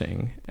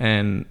refreshing.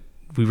 And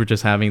we were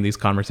just having these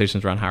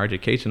conversations around higher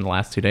education the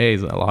last 2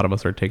 days. A lot of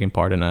us are taking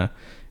part in a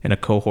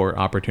cohort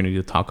opportunity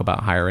to talk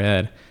about higher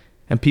ed.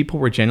 And people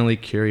were genuinely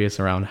curious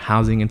around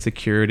housing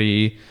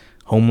insecurity,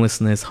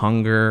 homelessness,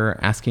 hunger,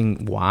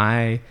 asking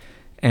why.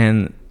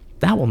 And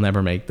that will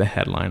never make the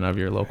headline of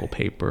your local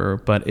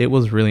paper. But it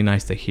was really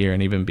nice to hear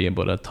and even be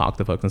able to talk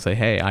to folks and say,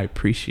 hey, I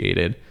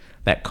appreciated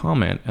that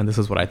comment. And this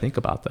is what I think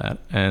about that.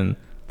 And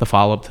the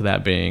follow-up to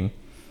that being,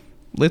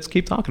 let's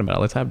keep talking about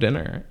it. Let's have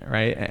dinner,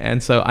 right?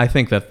 And so I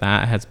think that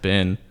has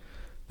been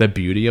the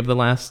beauty of the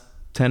last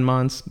 10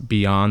 months,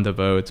 beyond the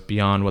votes,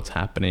 beyond what's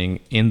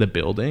happening in the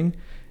building,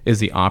 is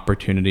the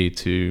opportunity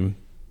to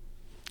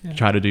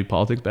try to do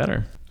politics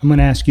better. I'm going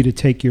to ask you to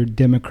take your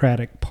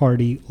Democratic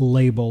Party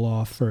label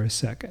off for a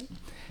second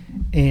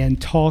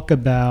and talk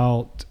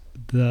about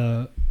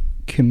the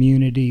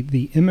community,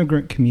 the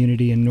immigrant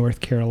community in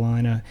North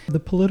Carolina, the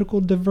political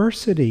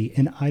diversity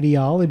and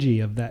ideology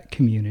of that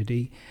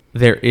community.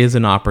 There is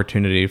an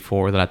opportunity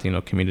for the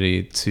Latino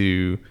community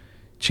to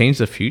change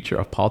the future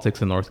of politics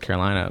in North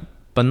Carolina,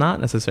 but not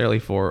necessarily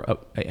for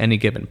any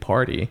given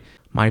party.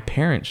 My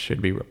parents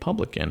should be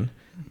Republican,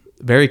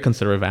 very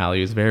conservative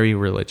values, very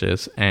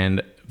religious,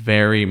 and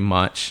very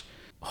much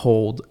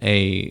hold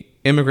a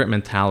immigrant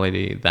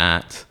mentality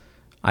that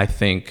I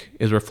think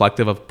is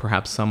reflective of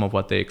perhaps some of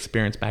what they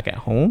experience back at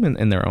home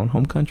in their own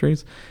home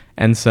countries.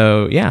 And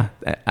so,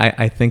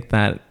 I think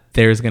that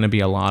there's going to be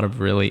a lot of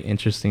really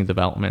interesting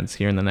developments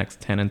here in the next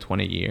 10 and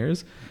 20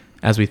 years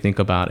as we think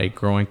about a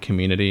growing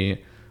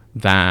community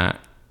that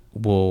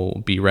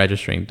will be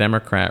registering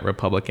Democrat,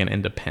 Republican,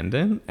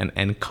 Independent,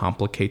 and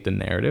complicate the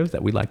narratives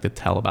that we like to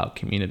tell about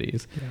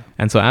communities. Yeah.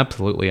 And so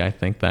absolutely, I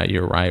think that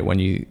you're right when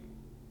you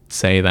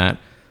say that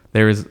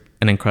there is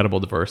an incredible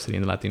diversity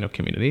in the Latino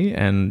community,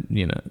 and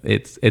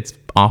it's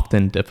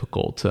often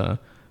difficult to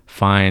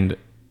find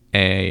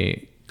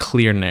a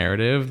clear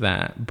narrative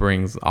that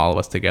brings all of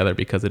us together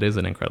because it is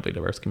an incredibly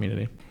diverse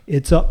community.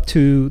 It's up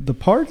to the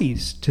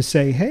parties to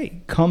say,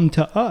 hey, come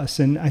to us.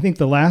 And I think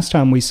the last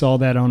time we saw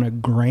that on a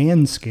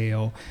grand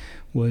scale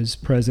was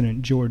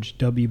President George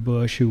W.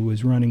 Bush, who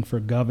was running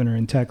for governor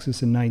in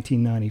Texas in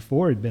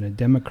 1994. It had been a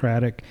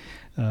Democratic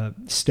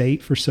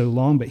state for so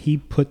long, but he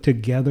put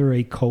together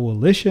a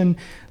coalition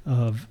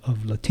of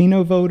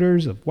Latino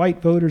voters, of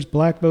white voters,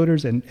 black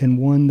voters, and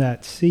won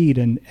that seat.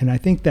 And I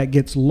think that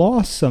gets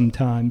lost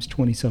sometimes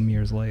 20-some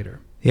years later.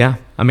 Yeah.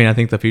 I mean, I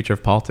think the future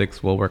of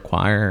politics will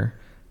require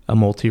a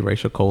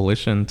multiracial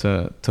coalition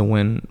to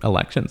win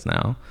elections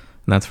now.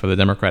 And that's for the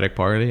Democratic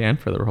Party and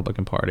for the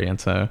Republican Party. And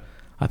so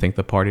I think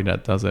the party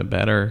that does it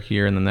better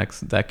here in the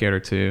next decade or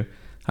two,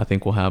 I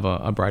think will have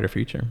a brighter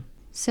future.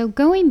 So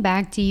going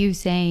back to you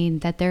saying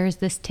that there's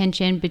this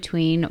tension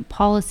between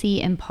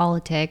policy and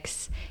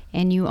politics,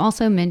 and you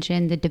also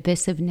mentioned the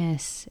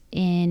divisiveness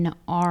in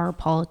our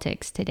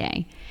politics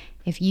today.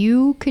 If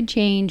you could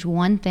change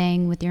one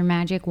thing with your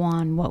magic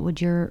wand, what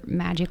would your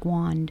magic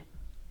wand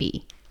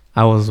be?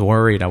 I was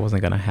worried I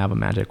wasn't going to have a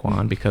magic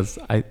wand because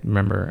I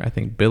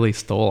think Billy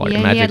stole our Yeah,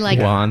 he magic had like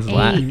wands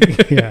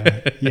 8.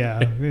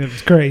 Yeah, it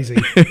was crazy.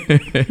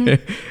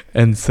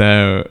 And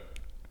so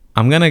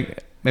I'm going to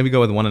maybe go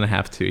with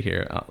 1.5, 2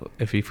 here,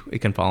 if you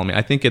can follow me.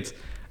 I think it's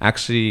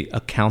actually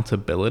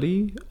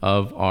accountability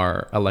of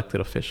our elected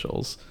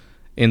officials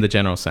in the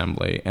General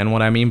Assembly. And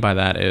what I mean by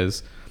that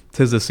is,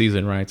 'tis the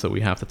season, right? So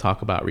we have to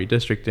talk about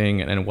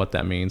redistricting and what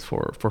that means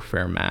for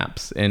fair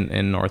maps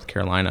in North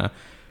Carolina.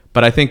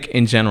 But I think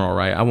in general,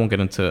 right, I won't get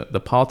into the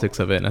politics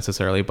of it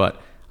necessarily,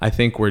 but I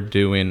think we're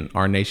doing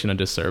our nation a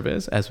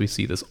disservice as we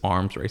see this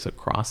arms race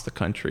across the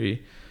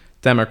country.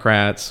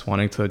 Democrats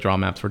wanting to draw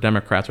maps for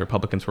Democrats,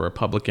 Republicans for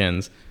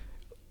Republicans.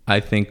 I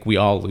think we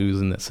all lose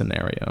in this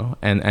scenario.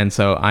 And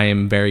so I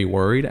am very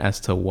worried as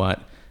to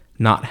what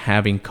not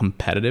having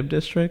competitive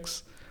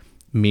districts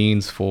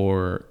means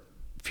for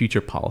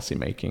future policy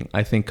making.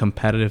 I think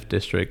competitive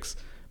districts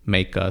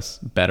make us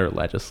better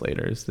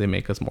legislators. They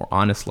make us more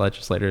honest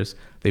legislators.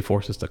 They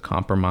force us to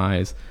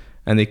compromise,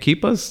 and they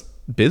keep us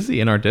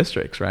busy in our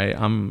districts, right?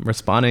 I'm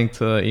responding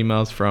to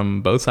emails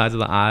from both sides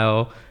of the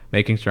aisle,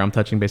 making sure I'm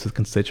touching base with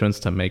constituents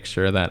to make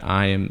sure that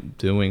I am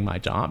doing my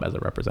job as a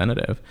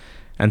representative.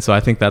 And so I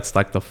think that's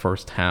like the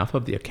first half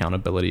of the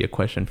accountability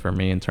equation for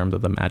me in terms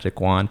of the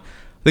magic wand.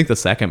 I think the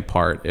second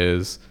part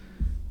is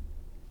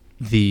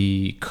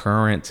the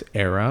current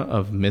era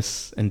of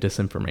mis and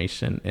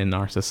disinformation in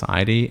our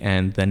society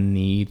and the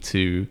need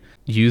to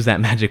use that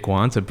magic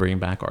wand to bring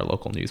back our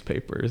local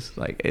newspapers.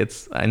 Like,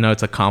 I know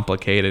it's a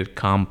complicated,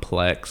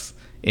 complex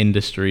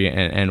industry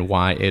and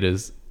why it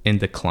is in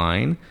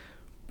decline,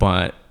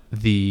 but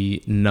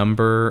the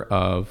number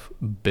of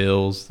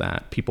bills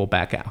that people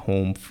back at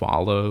home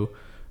follow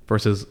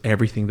versus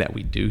everything that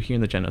we do here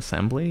in the General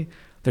Assembly,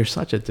 there's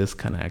such a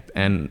disconnect,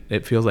 and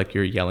it feels like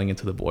you're yelling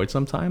into the void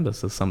sometimes.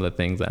 This is some of the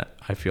things that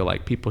I feel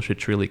like people should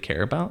truly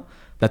care about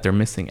that they're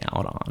missing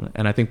out on.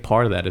 And I think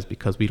part of that is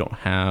because we don't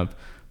have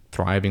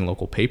thriving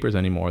local papers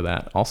anymore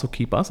that also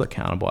keep us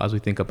accountable as we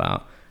think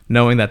about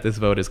knowing that this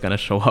vote is going to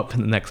show up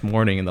in the next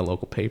morning in the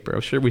local paper.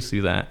 I'm sure we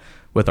see that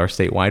with our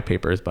statewide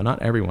papers, but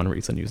not everyone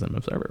reads the News and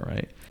Observer,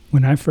 right?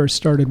 When I first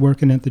started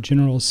working at the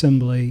General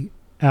Assembly,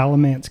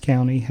 Alamance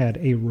County had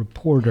a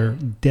reporter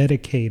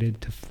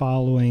dedicated to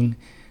following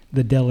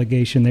the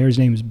delegation there. His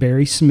name is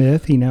Barry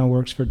Smith. He now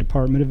works for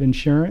Department of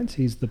Insurance.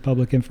 He's the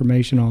public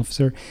information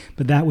officer,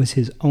 but that was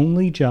his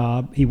only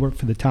job. He worked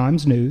for the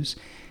Times News,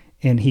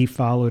 and he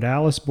followed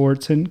Alice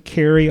Bortson,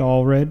 Carrie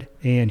Allred,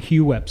 and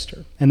Hugh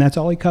Webster, and that's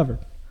all he covered.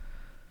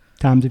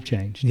 Times have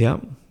changed.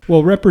 Yep.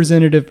 Well,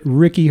 Representative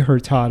Ricky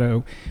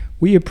Hurtado,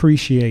 we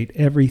appreciate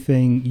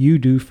everything you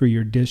do for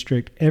your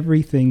district,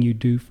 everything you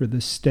do for the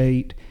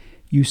state.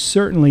 You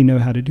certainly know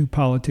how to do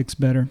politics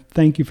better.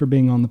 Thank you for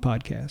being on the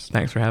podcast.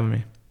 Thanks for having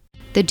me.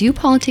 The Do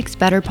Politics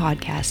Better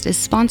podcast is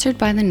sponsored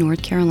by the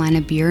North Carolina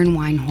Beer and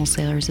Wine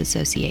Wholesalers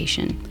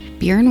Association.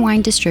 Beer and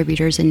wine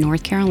distributors in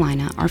North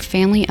Carolina are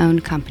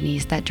family-owned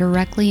companies that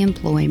directly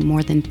employ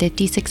more than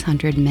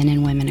 5,600 men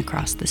and women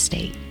across the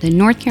state. The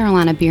North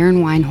Carolina Beer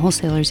and Wine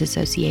Wholesalers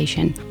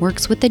Association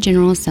works with the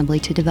General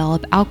Assembly to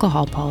develop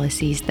alcohol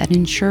policies that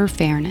ensure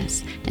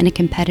fairness in a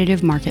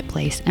competitive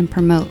marketplace and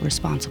promote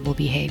responsible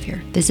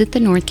behavior. Visit the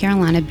North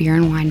Carolina Beer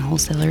and Wine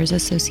Wholesalers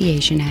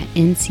Association at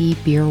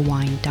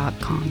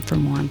ncbeerwine.com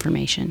for more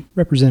information.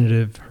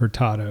 Representative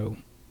Hurtado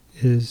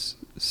is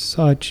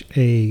such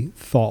a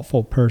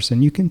thoughtful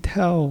person. You can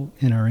tell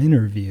in our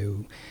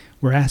interview,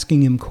 we're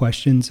asking him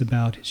questions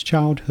about his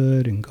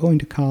childhood and going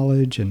to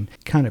college and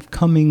kind of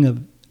coming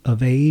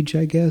of age,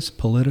 I guess,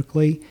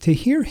 politically. To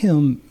hear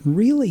him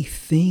really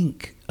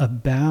think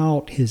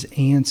about his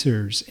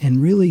answers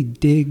and really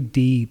dig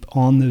deep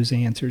on those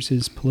answers,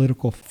 his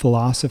political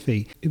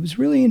philosophy, it was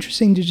really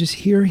interesting to just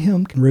hear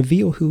him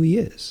reveal who he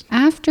is.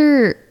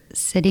 After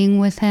sitting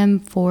with him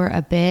for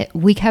a bit,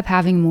 we kept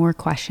having more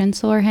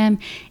questions for him,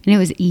 and it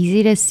was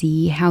easy to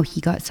see how he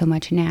got so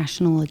much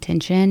national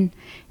attention,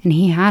 and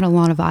he had a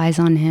lot of eyes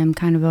on him,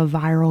 kind of a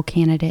viral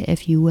candidate,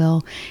 if you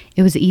will.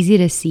 It was easy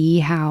to see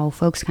how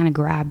folks kind of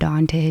grabbed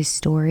onto his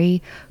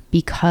story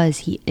because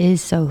he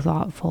is so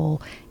thoughtful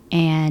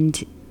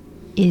and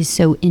is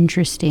so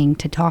interesting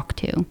to talk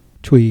to.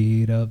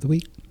 Tweet of the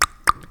week.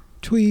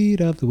 Tweet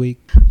of the week.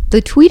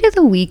 The tweet of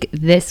the week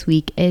this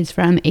week is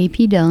from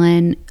AP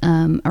Dillon,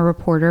 a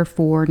reporter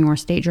for North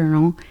State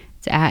Journal.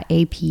 It's at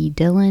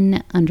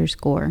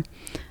 @APDillon_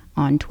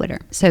 on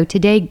Twitter. So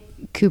today,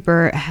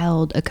 Cooper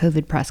held a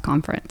COVID press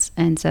conference,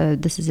 and so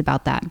this is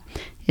about that.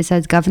 It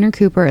says Governor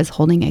Cooper is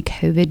holding a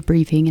COVID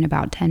briefing in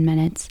about 10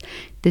 minutes.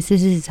 This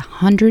is his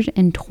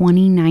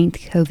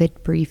 129th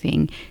COVID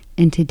briefing,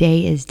 and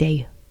today is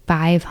day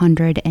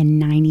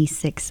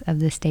 596 of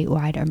the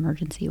statewide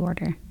emergency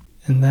order.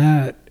 And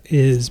that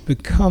is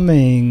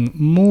becoming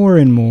more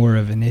and more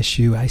of an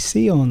issue. I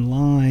see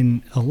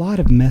online a lot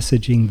of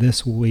messaging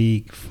this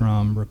week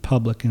from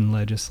Republican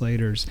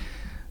legislators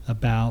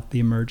about the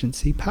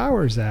Emergency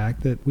Powers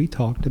Act that we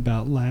talked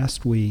about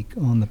last week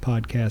on the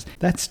podcast.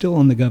 That's still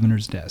on the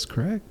governor's desk,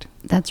 correct?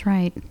 That's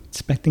right.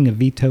 Expecting a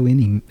veto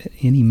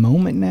any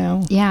moment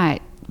now? Yeah,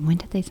 when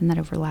did they send that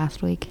over?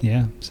 Last week?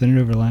 Yeah, sent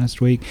it over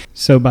last week.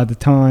 So by the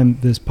time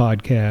this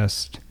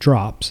podcast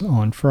drops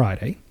on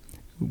Friday,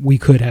 we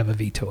could have a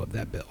veto of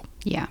that bill.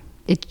 Yeah.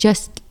 It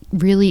just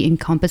really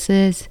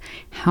encompasses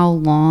how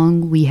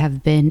long we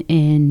have been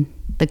in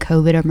the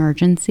COVID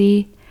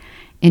emergency.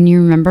 And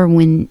you remember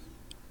when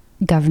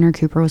Governor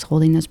Cooper was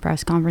holding those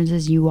press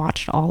conferences, you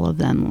watched all of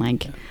them,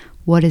 like,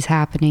 what is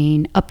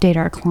happening, update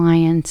our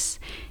clients.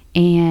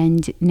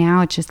 And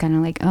now it's just kind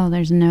of like, oh,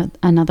 there's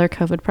another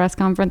COVID press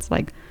conference.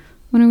 Like,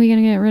 when are we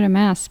going to get rid of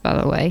masks, by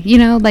the way? You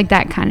know, like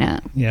that kind of.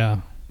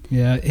 Yeah.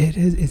 Yeah,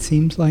 it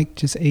seems like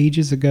just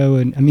ages ago.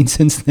 And I mean,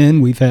 since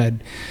then, we've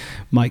had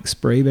Mike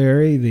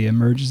Sprayberry, the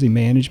emergency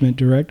management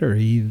director.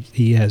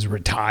 He has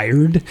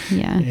retired.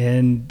 Yeah.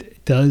 And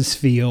it does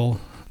feel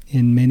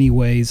in many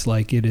ways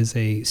like it is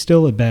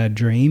still a bad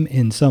dream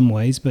in some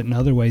ways, but in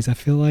other ways, I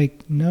feel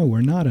like, no,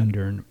 we're not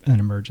under an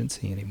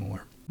emergency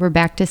anymore. We're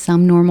back to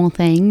some normal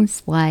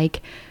things.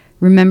 Like,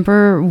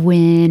 remember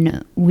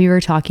when we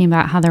were talking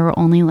about how there were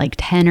only like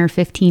 10 or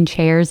 15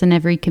 chairs in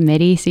every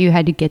committee, so you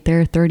had to get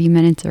there 30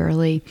 minutes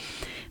early?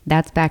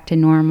 That's back to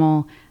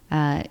normal.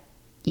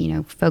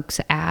 Folks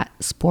at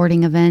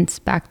sporting events,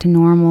 back to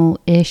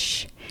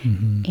normal-ish.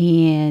 Mm-hmm.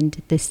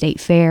 And the state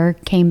fair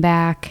came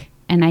back.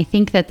 And I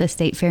think that the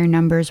state fair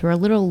numbers were a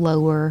little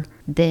lower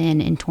than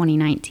in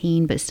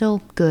 2019, but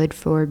still good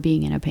for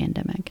being in a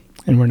pandemic.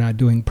 And we're not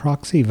doing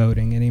proxy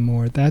voting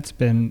anymore. That's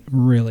been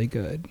really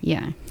good.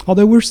 Yeah.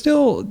 Although we're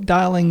still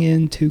dialing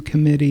into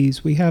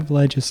committees. We have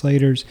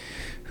legislators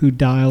who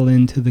dial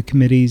into the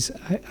committees.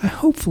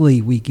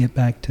 Hopefully we get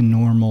back to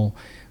normal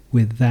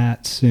with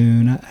that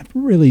soon. I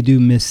really do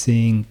miss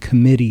seeing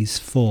committees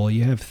full.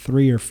 You have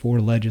 3 or 4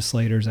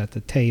 legislators at the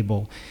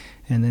table,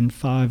 and then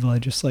 5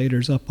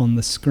 legislators up on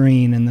the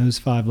screen, and those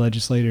 5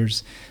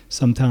 legislators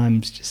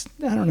sometimes just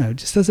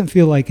doesn't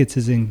feel like it's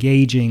as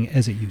engaging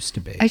as it used to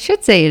be. I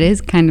should say it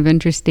is kind of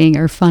interesting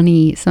or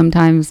funny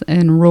sometimes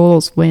in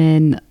rules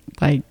when,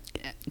 like,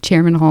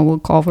 Chairman Hall will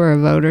call for a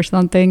vote or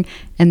something,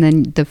 and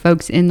then the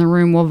folks in the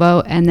room will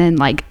vote, and then,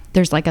 like,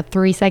 there's like a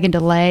 3-second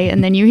delay,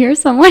 and then you hear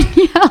someone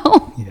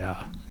yell.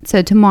 Yeah.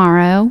 So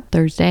tomorrow,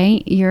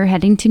 Thursday, you're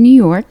heading to New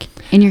York,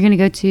 and you're going to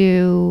go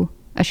to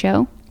a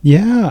show?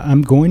 Yeah,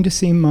 I'm going to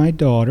see my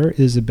daughter,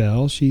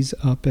 Isabel. She's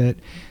up at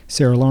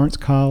Sarah Lawrence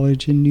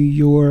College in New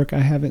York.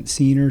 I haven't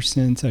seen her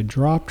since I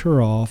dropped her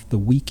off the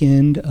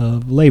weekend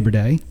of Labor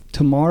Day.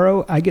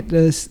 Tomorrow, I get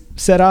to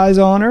set eyes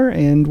on her,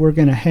 and we're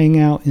going to hang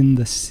out in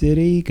the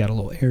city. Got a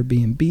little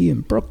Airbnb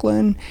in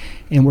Brooklyn,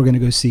 and we're going to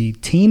go see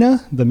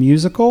Tina, the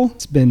musical.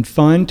 It's been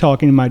fun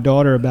talking to my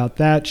daughter about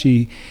that.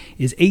 She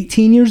is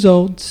 18 years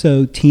old,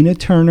 so Tina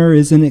Turner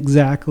isn't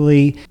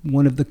exactly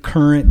one of the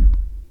current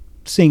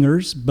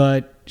singers,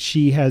 but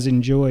she has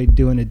enjoyed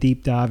doing a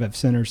deep dive. I've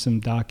sent her some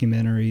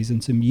documentaries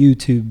and some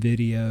YouTube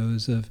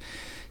videos of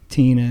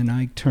Tina and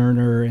Ike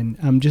Turner, and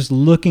I'm just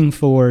looking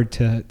forward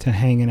to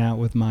hanging out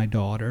with my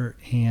daughter.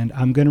 And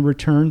I'm going to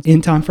return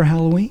in time for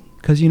Halloween,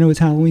 because it's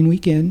Halloween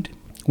weekend.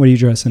 What are you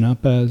dressing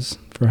up as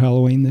for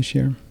Halloween this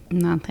year?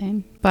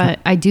 Nothing. But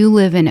I do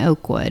live in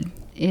Oakwood.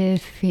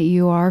 If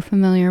you are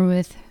familiar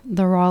with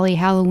the Raleigh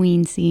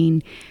Halloween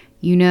scene,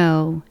 you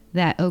know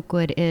that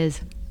Oakwood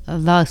is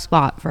the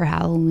spot for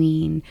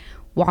Halloween.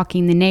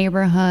 Walking the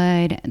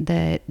neighborhood,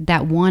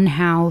 that one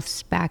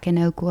house back in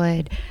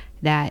Oakwood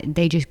that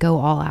they just go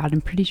all out.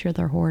 I'm pretty sure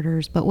they're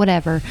hoarders, but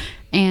whatever.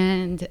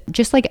 And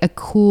just like a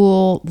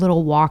cool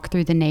little walk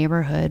through the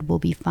neighborhood will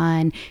be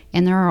fun.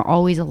 And there are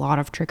always a lot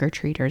of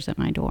trick-or-treaters at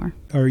my door.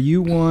 Are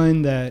you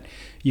one that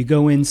you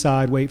go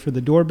inside, wait for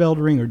the doorbell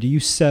to ring, or do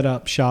you set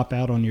up shop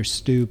out on your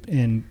stoop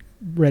and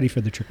ready for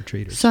the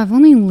trick-or-treaters? So I've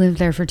only lived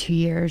there for 2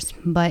 years,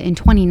 but in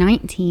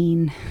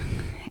 2019...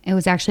 it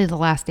was actually the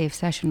last day of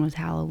session was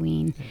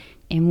Halloween.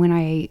 And when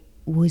I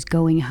was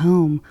going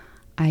home,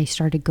 I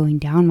started going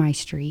down my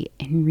street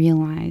and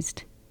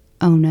realized,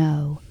 oh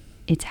no,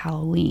 it's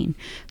Halloween.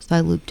 So I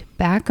looped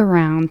back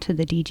around to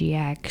the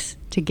DGX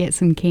to get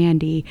some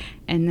candy,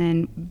 and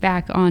then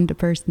back onto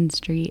Person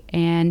Street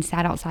and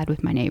sat outside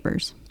with my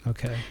neighbors.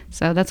 Okay.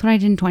 So that's what I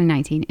did in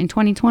 2019. In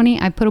 2020,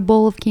 I put a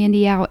bowl of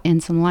candy out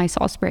and some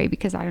Lysol spray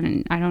because I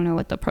don't know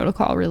what the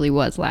protocol really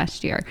was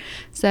last year.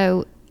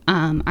 So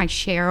I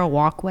share a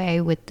walkway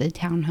with the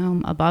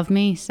townhome above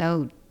me,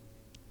 so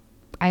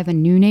I have a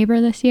new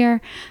neighbor this year.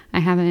 I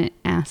haven't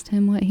asked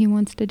him what he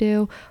wants to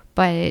do,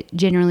 but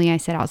generally I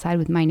sit outside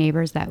with my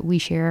neighbors that we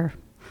share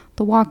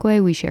the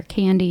walkway, we share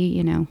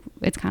candy,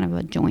 it's kind of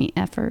a joint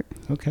effort.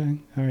 Okay,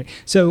 all right.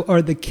 So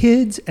are the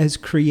kids as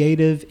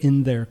creative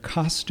in their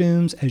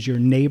costumes as your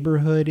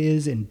neighborhood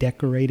is in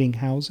decorating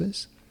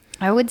houses?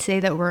 I would say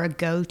that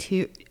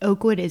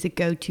Oakwood is a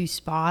go-to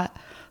spot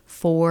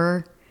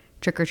for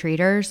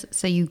trick-or-treaters,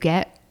 so you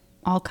get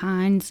all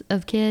kinds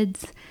of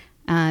kids.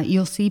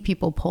 You'll see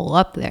people pull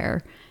up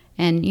there,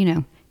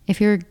 and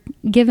if you're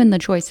given the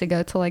choice to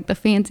go to like the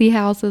fancy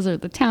houses or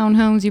the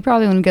townhomes, you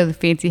probably want to go to the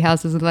fancy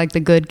houses with like the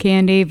good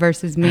candy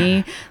versus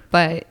me.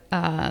 But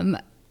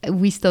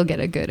we still get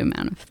a good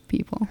amount of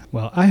people.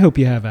 Well, I hope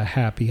you have a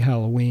happy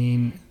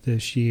Halloween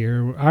this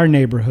year. Our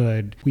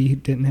neighborhood, we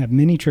didn't have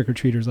many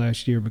trick-or-treaters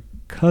last year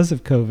because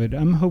of COVID.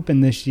 I'm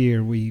hoping this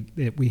year we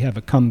have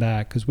a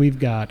comeback because we've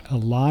got a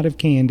lot of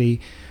candy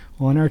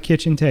on our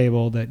kitchen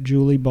table that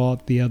Julie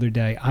bought the other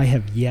day. I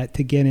have yet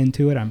to get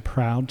into it, I'm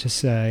proud to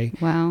say.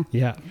 Wow.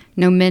 Yeah.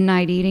 No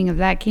midnight eating of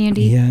that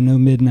candy? Yeah, no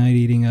midnight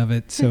eating of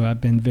it. So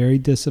I've been very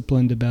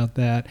disciplined about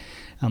that.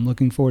 I'm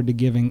looking forward to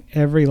giving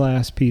every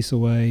last piece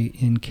away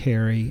in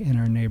Cary in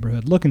our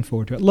neighborhood. Looking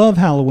forward to it. Love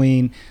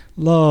Halloween.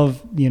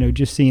 Love,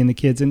 just seeing the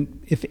kids.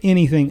 And if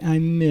anything, I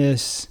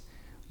miss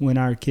when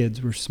our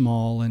kids were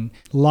small, and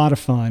a lot of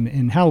fun.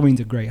 And Halloween's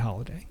a great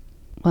holiday.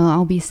 Well,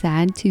 I'll be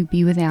sad to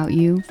be without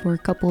you for a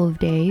couple of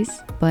days,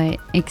 but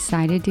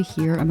excited to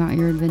hear about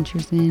your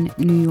adventures in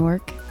New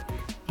York.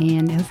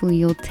 And hopefully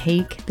you'll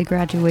take the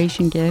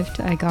graduation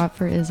gift I got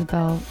for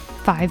Isabel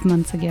 5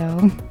 months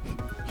ago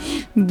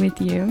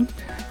with you.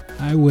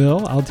 I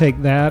will. I'll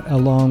take that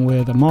along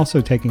with, I'm also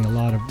taking a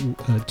lot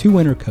of 2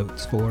 winter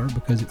coats for her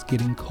because it's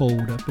getting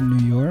cold up in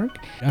New York.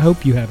 I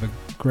hope you have a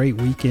great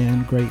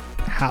weekend, great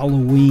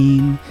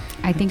Halloween.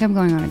 I think I'm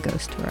going on a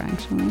ghost tour,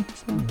 actually.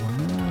 So.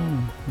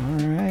 Wow.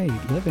 All right.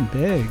 Living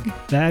big.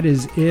 That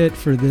is it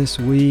for this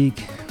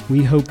week.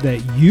 We hope that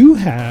you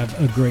have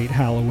a great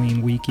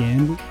Halloween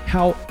weekend.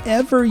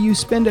 However you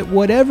spend it,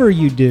 whatever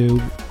you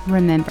do,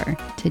 remember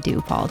to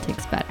do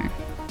politics better.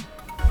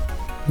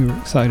 We were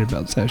excited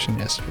about session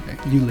yesterday.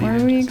 You leave. Why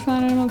are we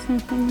excited about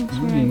session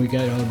yesterday? We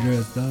got all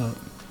dressed up.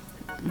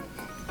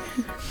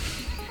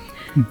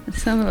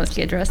 Some of us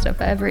get dressed up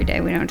every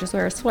day. We don't just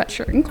wear a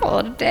sweatshirt and call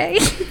it a day.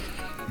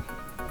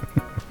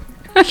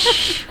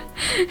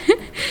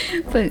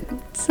 But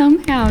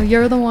somehow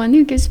you're the one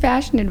who gives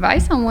fashion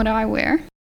advice on what I wear.